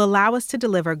member will allow us to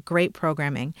deliver great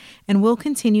programming and will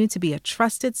continue to be a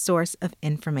trusted source of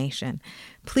information.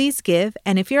 Please give,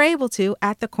 and if you're able to,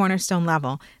 at the Cornerstone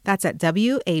level. That's at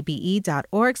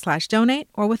wabe.org/donate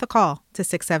or with a call to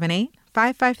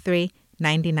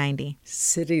 678-553-9090.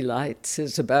 City Lights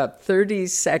is about 30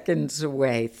 seconds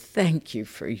away. Thank you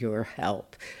for your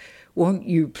help. Won't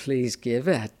you please give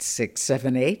at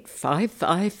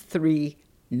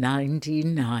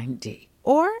 678-553-9090?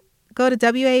 Or go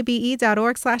to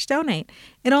wabe.org/donate.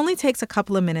 It only takes a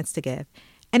couple of minutes to give.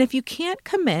 And if you can't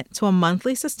commit to a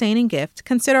monthly sustaining gift,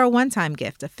 consider a one-time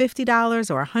gift of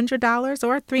 $50 or $100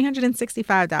 or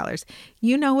 $365.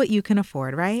 You know what you can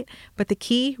afford, right? But the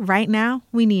key right now,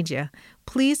 we need you.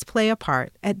 Please play a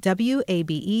part at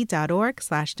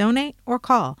wabe.org/donate or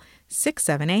call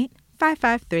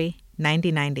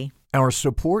 678-553-9090. Our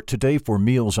support today for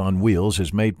Meals on Wheels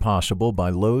is made possible by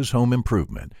Lowe's Home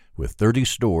Improvement, with 30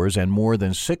 stores and more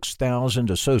than 6,000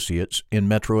 associates in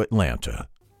Metro Atlanta.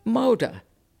 MODA,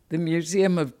 the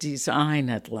Museum of Design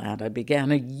Atlanta,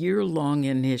 began a year-long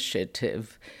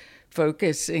initiative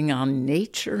focusing on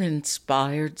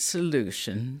nature-inspired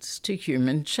solutions to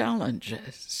human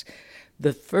challenges.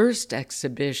 The first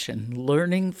exhibition,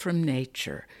 Learning from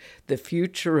Nature, The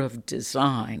Future of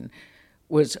Design,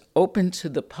 was open to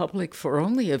the public for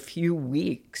only a few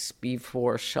weeks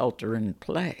before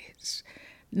shelter-in-place.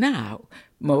 Now,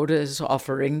 MODA is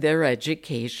offering their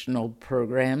educational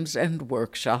programs and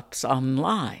workshops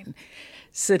online.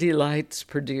 City Lights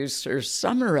producer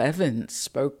Summer Evans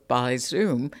spoke by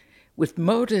Zoom with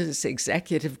MODA's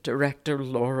executive director,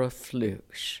 Laura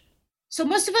Flusch. So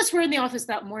most of us were in the office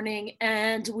that morning,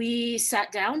 and we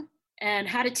sat down and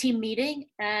had a team meeting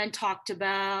and talked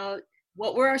about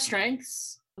what were our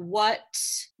strengths, what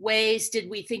ways did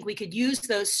we think we could use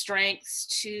those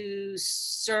strengths to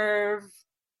serve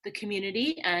the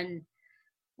community and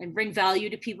bring value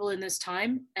to people in this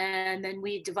time. And then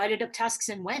we divided up tasks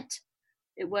and went.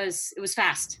 It was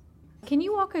fast. Can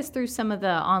you walk us through some of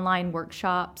the online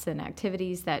workshops and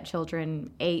activities that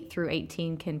children 8 through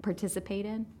 18 can participate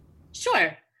in?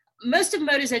 Sure. Most of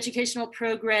Moda's educational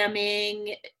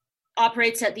programming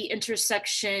operates at the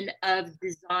intersection of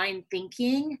design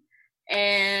thinking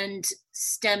and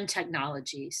STEM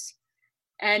technologies.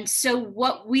 And so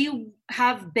what we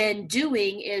have been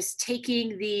doing is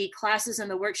taking the classes and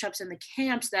the workshops and the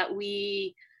camps that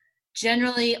we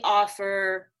generally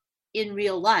offer in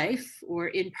real life or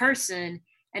in person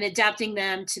and adapting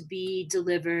them to be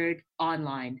delivered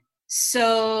online.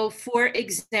 So for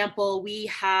example, we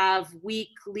have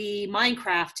weekly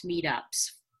Minecraft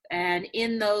meetups. And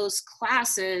in those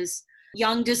classes,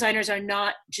 young designers are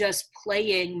not just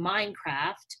playing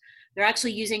Minecraft, they're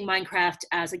actually using Minecraft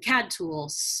as a CAD tool.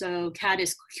 So CAD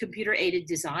is computer-aided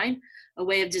design, a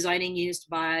way of designing used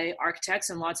by architects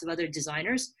and lots of other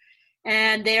designers.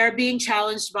 And they are being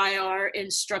challenged by our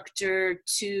instructor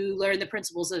to learn the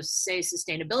principles of, say,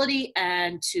 sustainability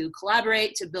and to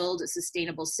collaborate to build a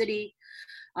sustainable city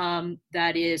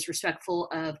that is respectful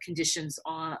of conditions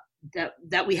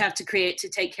that we have to create to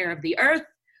take care of the earth.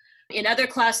 In other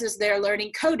classes, they're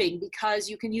learning coding because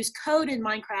you can use code in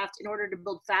Minecraft in order to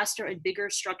build faster and bigger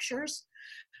structures.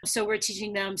 So we're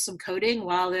teaching them some coding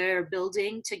while they're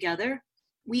building together.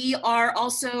 We are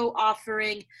also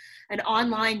offering an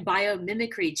online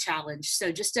biomimicry challenge. So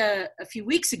just a few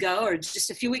weeks ago, or just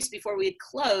a few weeks before we had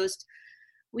closed,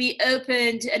 we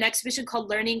opened an exhibition called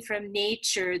Learning from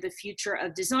Nature, the Future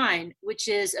of Design, which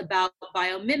is about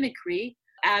biomimicry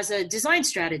as a design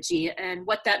strategy. And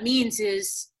what that means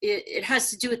is it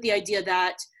has to do with the idea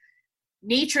that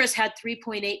nature has had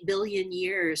 3.8 billion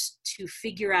years to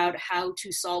figure out how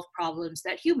to solve problems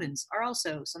that humans are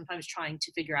also sometimes trying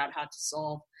to figure out how to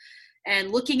solve. And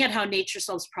looking at how nature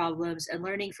solves problems and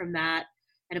learning from that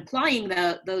and applying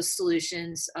those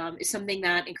solutions is something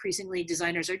that increasingly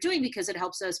designers are doing because it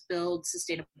helps us build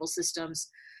sustainable systems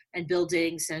and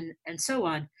buildings and so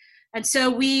on. And so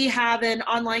we have an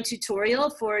online tutorial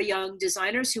for young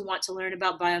designers who want to learn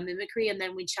about biomimicry, and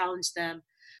then we challenge them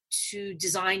to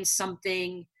design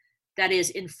something that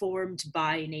is informed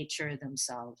by nature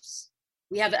themselves.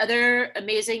 We have other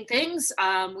amazing things.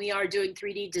 We are doing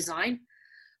 3D design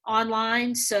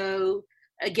online. So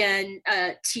again,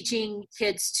 teaching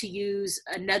kids to use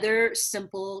another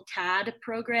simple CAD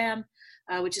program,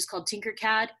 which is called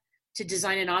Tinkercad, to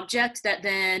design an object that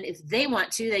then, if they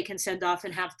want to, they can send off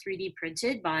and have 3D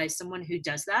printed by someone who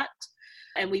does that.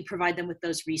 And we provide them with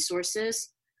those resources.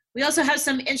 We also have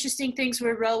some interesting things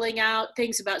we're rolling out,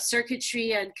 things about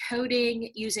circuitry and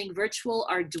coding using virtual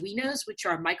Arduinos, which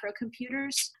are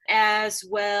microcomputers, as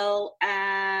well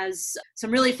as some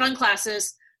really fun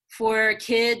classes for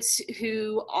kids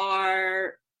who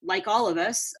are, like all of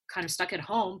us, kind of stuck at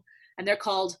home, and they're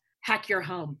called Hack Your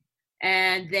Home.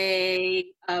 And they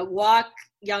walk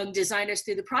young designers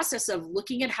through the process of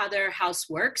looking at how their house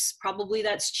works. Probably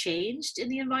that's changed in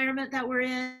the environment that we're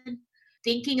in.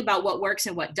 Thinking about what works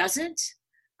and what doesn't,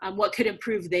 what could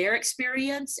improve their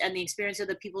experience and the experience of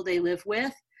the people they live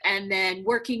with, and then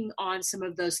working on some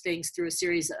of those things through a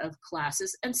series of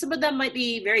classes. And some of them might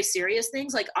be very serious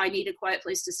things like, I need a quiet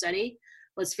place to study,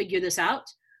 let's figure this out.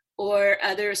 Or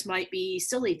others might be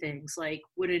silly things like,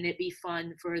 wouldn't it be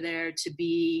fun for there to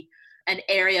be an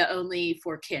area only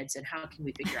for kids, and how can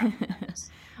we figure out that?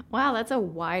 Wow, that's a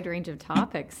wide range of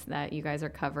topics that you guys are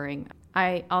covering.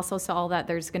 I also saw that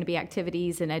there's going to be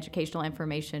activities and educational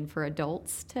information for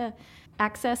adults to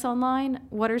access online.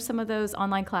 What are some of those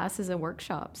online classes and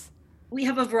workshops? We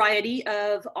have a variety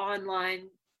of online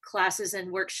classes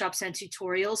and workshops and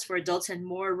tutorials for adults, and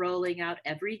more rolling out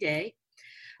every day.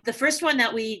 The first one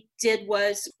that we did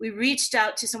was we reached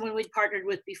out to someone we'd partnered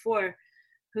with before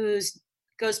who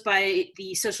goes by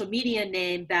the social media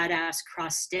name Badass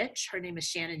Cross Stitch. Her name is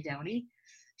Shannon Downey.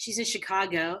 She's in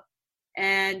Chicago,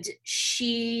 and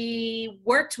she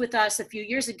worked with us a few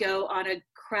years ago on a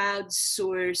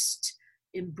crowdsourced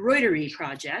embroidery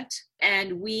project.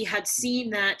 And we had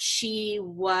seen that she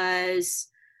was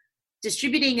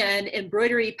distributing an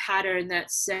embroidery pattern that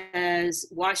says,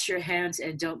 wash your hands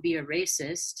and don't be a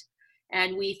racist.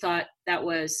 And we thought that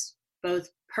was both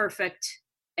perfect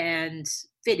and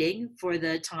fitting for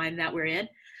the time that we're in.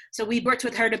 So we worked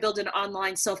with her to build an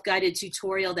online self-guided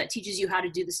tutorial that teaches you how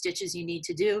to do the stitches you need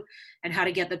to do and how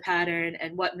to get the pattern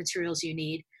and what materials you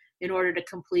need in order to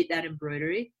complete that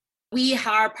embroidery. We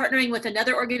are partnering with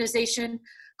another organization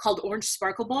called Orange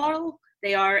Sparkle Ball,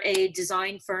 They are a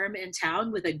design firm in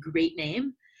town with a great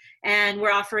name. And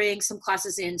we're offering some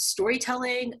classes in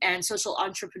storytelling and social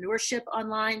entrepreneurship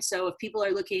online. So if people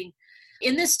are looking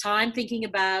in this time, thinking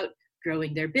about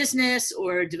growing their business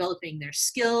or developing their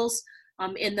skills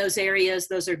in those areas,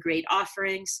 those are great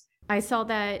offerings. I saw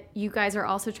that you guys are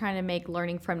also trying to make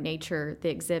Learning from Nature, the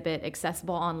exhibit,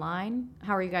 accessible online.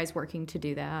 How are you guys working to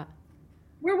do that?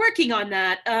 We're working on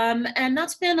that, and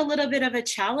that's been a little bit of a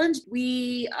challenge.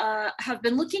 We have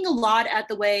been looking a lot at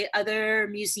the way other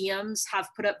museums have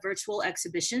put up virtual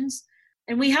exhibitions,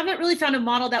 and we haven't really found a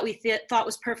model that we thought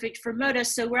was perfect for MODA,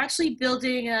 so we're actually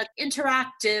building an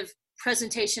interactive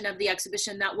presentation of the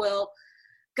exhibition that will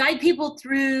guide people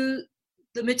through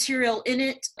the material in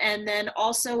it, and then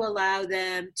also allow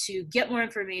them to get more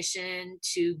information,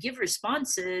 to give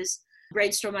responses,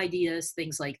 brainstorm ideas,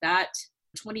 things like that.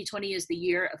 2020 is the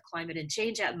year of climate and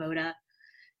change at MODA,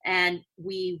 and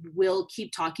we will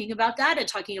keep talking about that and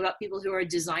talking about people who are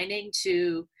designing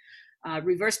to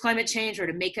reverse climate change or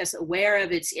to make us aware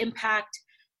of its impact.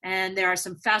 And there are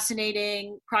some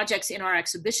fascinating projects in our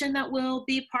exhibition that will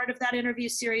be part of that interview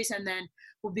series, and then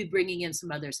we'll be bringing in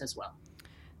some others as well.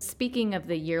 Speaking of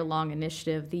the year-long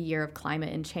initiative, the Year of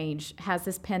Climate and Change, has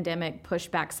this pandemic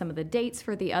pushed back some of the dates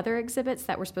for the other exhibits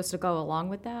that were supposed to go along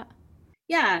with that?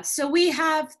 Yeah, so we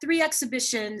have 3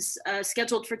 exhibitions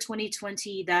scheduled for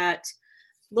 2020 that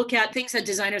look at things that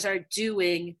designers are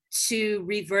doing to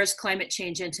reverse climate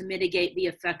change and to mitigate the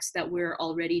effects that we're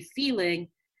already feeling.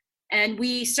 And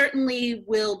we certainly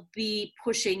will be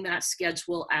pushing that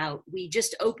schedule out. We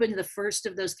just opened the first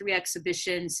of those 3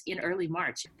 exhibitions in early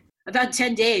March, about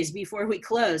 10 days before we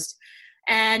closed.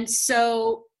 And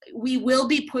so we will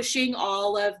be pushing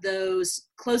all of those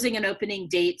closing and opening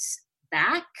dates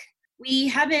back. We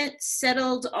haven't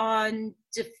settled on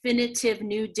definitive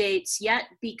new dates yet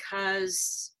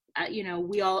because,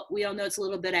 we all know it's a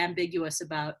little bit ambiguous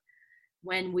about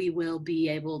when we will be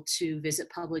able to visit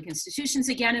public institutions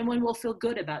again and when we'll feel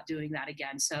good about doing that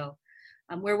again. So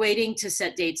we're waiting to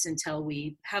set dates until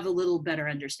we have a little better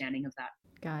understanding of that.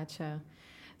 Gotcha.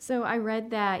 So I read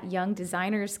that young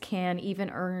designers can even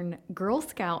earn Girl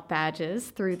Scout badges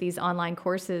through these online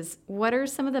courses. What are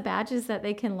some of the badges that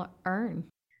they can earn?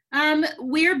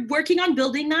 We're working on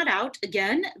building that out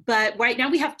again, but right now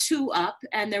we have 2 up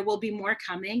and there will be more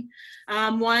coming.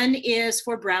 One is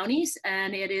for brownies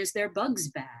and it is their bugs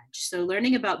badge. So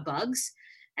learning about bugs.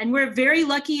 And we're very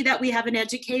lucky that we have an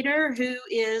educator who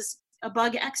is a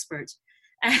bug expert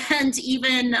and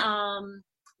even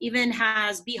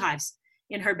has beehives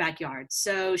in her backyard.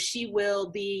 So she will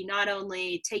be not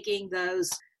only taking those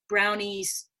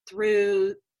brownies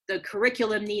through the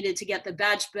curriculum needed to get the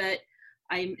badge, but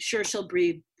I'm sure she'll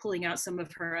be pulling out some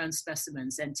of her own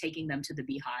specimens and taking them to the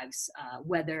beehives,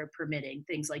 weather permitting,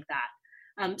 things like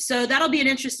that. So that'll be an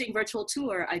interesting virtual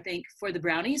tour, I think, for the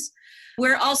brownies.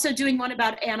 We're also doing one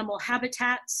about animal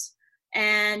habitats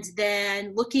and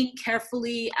then looking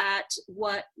carefully at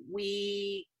what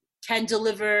we can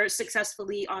deliver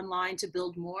successfully online to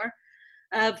build more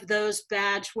of those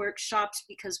badge workshops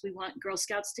because we want Girl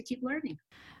Scouts to keep learning.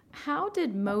 How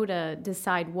did MODA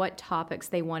decide what topics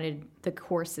they wanted the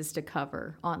courses to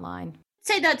cover online?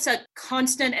 I'd say that's a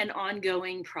constant and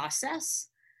ongoing process.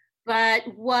 But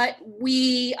what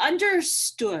we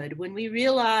understood when we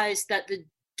realized that the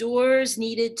doors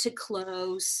needed to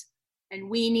close and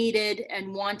we needed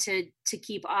and wanted to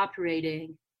keep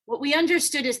operating, what we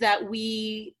understood is that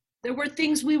there were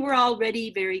things we were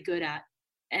already very good at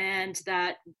and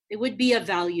that it would be of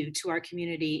value to our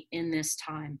community in this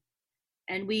time.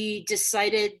 And we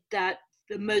decided that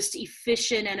the most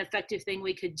efficient and effective thing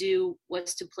we could do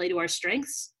was to play to our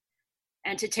strengths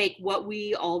and to take what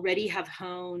we already have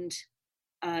honed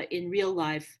in real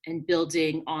life and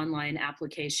building online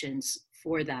applications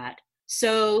for that.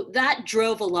 So that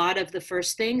drove a lot of the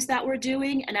first things that we're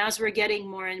doing. And as we're getting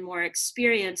more and more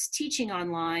experience teaching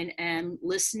online and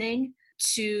listening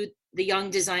to the young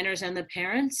designers and the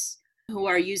parents who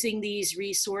are using these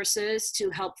resources to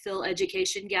help fill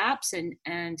education gaps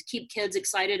and keep kids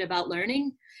excited about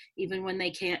learning, even when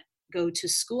they can't go to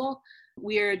school.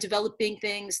 We're developing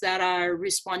things that are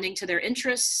responding to their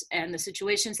interests and the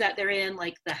situations that they're in,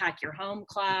 like the Hack Your Home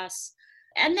class.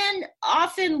 And then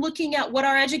often looking at what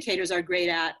our educators are great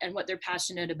at and what they're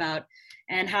passionate about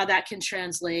and how that can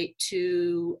translate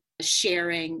to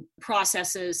sharing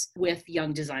processes with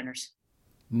young designers.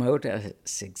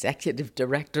 MODA's Executive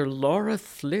Director Laura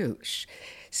Flusch,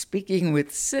 speaking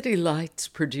with City Lights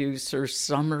producer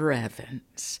Summer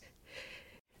Evans.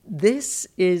 This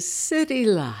is City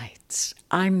Lights.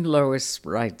 I'm Lois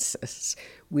Reitzes.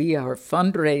 We are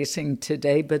fundraising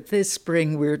today, but this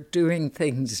spring we're doing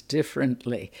things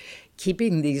differently,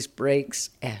 keeping these breaks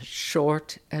as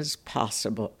short as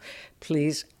possible.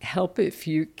 Please help if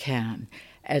you can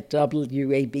at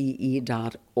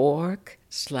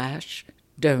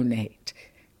wabe.org/donate.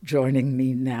 Joining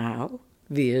me now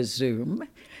via Zoom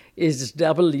is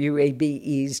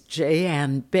WABE's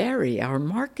Jan Berry, our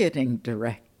marketing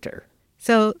director.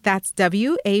 So that's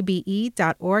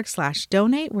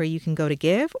wabe.org/donate, where you can go to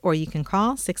give, or you can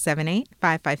call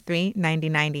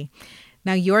 678-553-9090.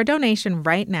 Now, your donation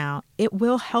right now, it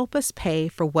will help us pay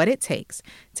for what it takes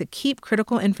to keep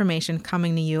critical information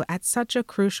coming to you at such a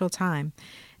crucial time.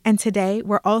 And today,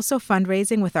 we're also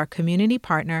fundraising with our community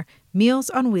partner, Meals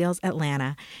on Wheels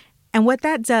Atlanta. And what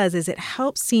that does is it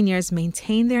helps seniors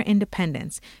maintain their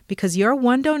independence, because your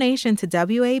one donation to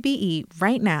WABE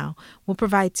right now will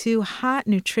provide 2 hot,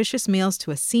 nutritious meals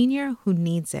to a senior who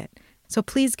needs it. So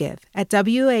please give at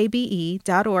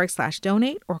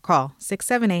wabe.org/donate or call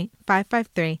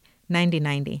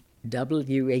 678-553-9090.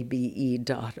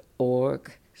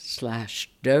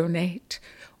 wabe.org/donate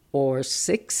or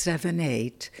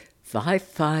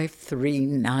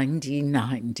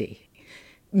 678-553-9090.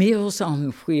 Meals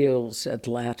on Wheels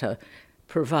Atlanta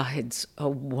provides a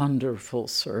wonderful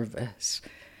service.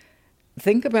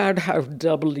 Think about how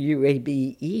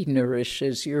WABE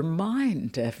nourishes your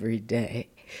mind every day.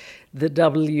 The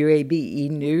WABE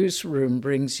newsroom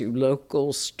brings you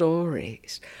local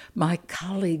stories. My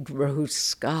colleague Rose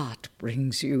Scott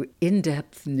brings you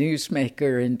in-depth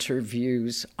newsmaker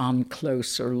interviews on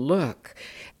Closer Look.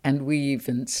 And we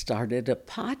even started a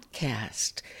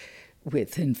podcast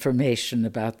with information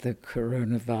about the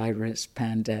coronavirus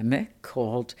pandemic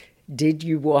called Did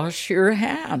You Wash Your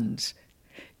Hands?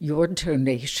 Your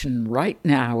donation right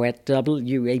now at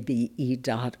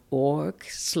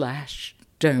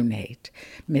wabe.org/donate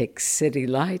makes City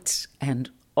Lights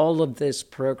and all of this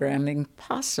programming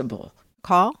possible.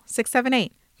 Call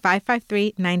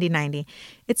 678-553-9090.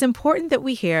 It's important that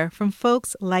we hear from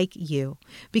folks like you,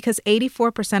 because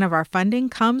 84% of our funding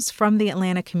comes from the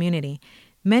Atlanta community.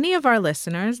 Many of our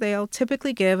listeners, they'll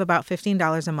typically give about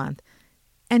 $15 a month.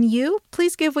 And you,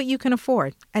 please give what you can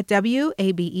afford at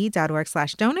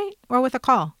wabe.org/donate or with a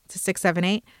call to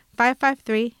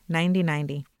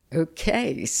 678-553-9090.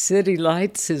 Okay, City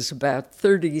Lights is about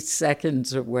 30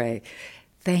 seconds away.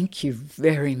 Thank you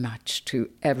very much to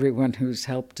everyone who's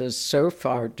helped us so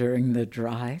far during the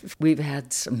drive. We've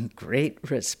had some great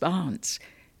response,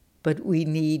 but we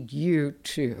need you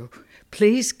too.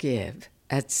 Please give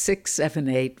at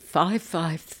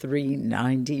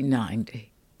 678-553-9090.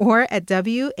 Or at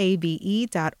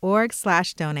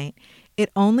wabe.org/donate.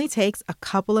 It only takes a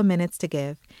couple of minutes to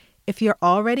give. If you're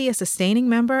already a sustaining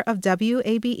member of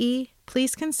WABE,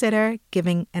 please consider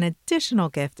giving an additional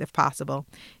gift if possible.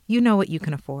 You know what you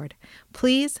can afford.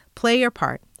 Please play your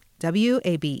part.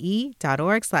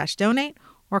 wabe.org/donate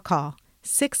or call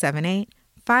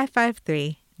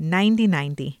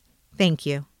 678-553-9090. Thank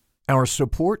you. Our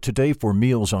support today for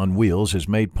Meals on Wheels is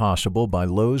made possible by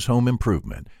Lowe's Home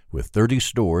Improvement, with 30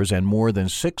 stores and more than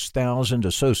 6,000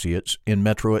 associates in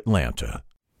Metro Atlanta.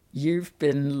 You've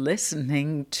been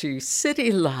listening to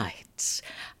City Lights,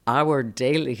 our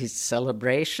daily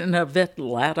celebration of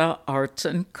Atlanta arts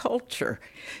and culture.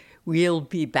 We'll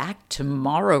be back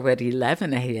tomorrow at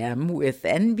 11 a.m. with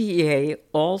NBA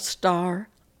All-Star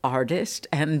artist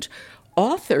and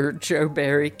author Joe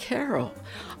Barry Carroll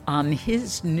on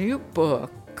his new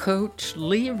book, Coach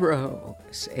Lee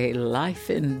Rose, A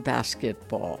Life in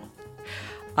Basketball.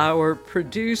 Our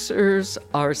producers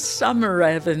are Summer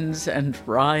Evans and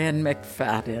Ryan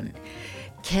McFadden.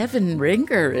 Kevin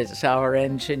Ringer is our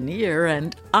engineer,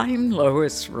 and I'm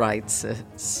Lois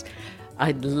Reitzes.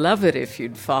 I'd love it if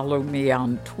you'd follow me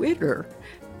on Twitter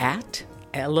at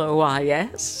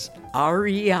LOISREITZES.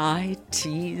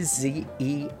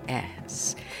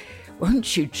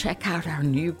 Won't you check out our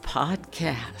new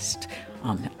podcast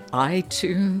on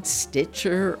iTunes,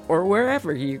 Stitcher, or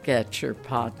wherever you get your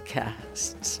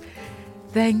podcasts?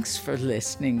 Thanks for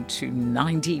listening to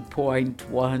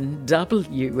 90.1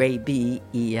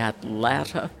 WABE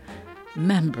Atlanta,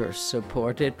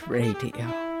 member-supported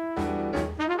radio.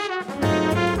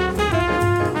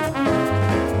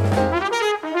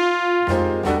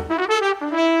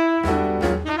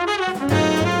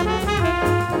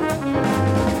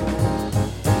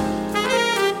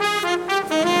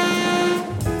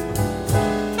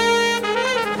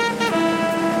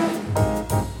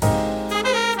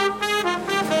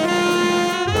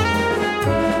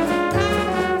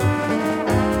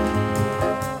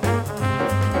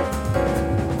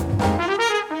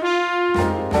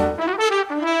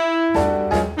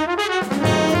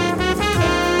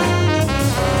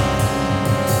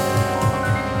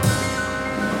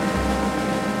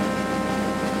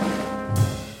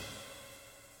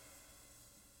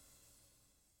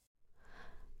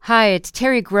 Hi, it's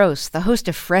Terry Gross, the host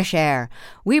of Fresh Air.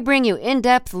 We bring you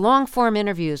in-depth, long-form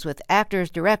interviews with actors,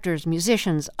 directors,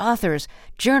 musicians, authors,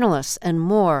 journalists, and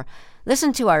more.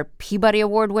 Listen to our Peabody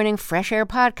Award-winning Fresh Air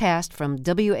podcast from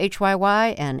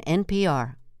WHYY and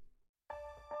NPR.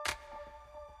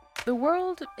 The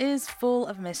world is full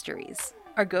of mysteries.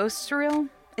 Are ghosts real?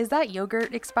 Is that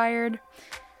yogurt expired?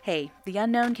 Hey, the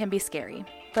unknown can be scary.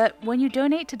 But when you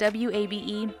donate to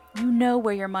WABE, you know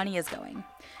where your money is going.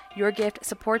 Your gift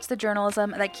supports the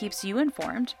journalism that keeps you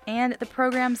informed and the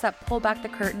programs that pull back the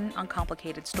curtain on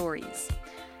complicated stories.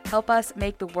 Help us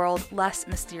make the world less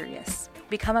mysterious.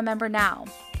 Become a member now.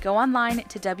 Go online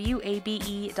to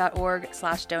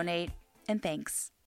wabe.org/donate, and thanks.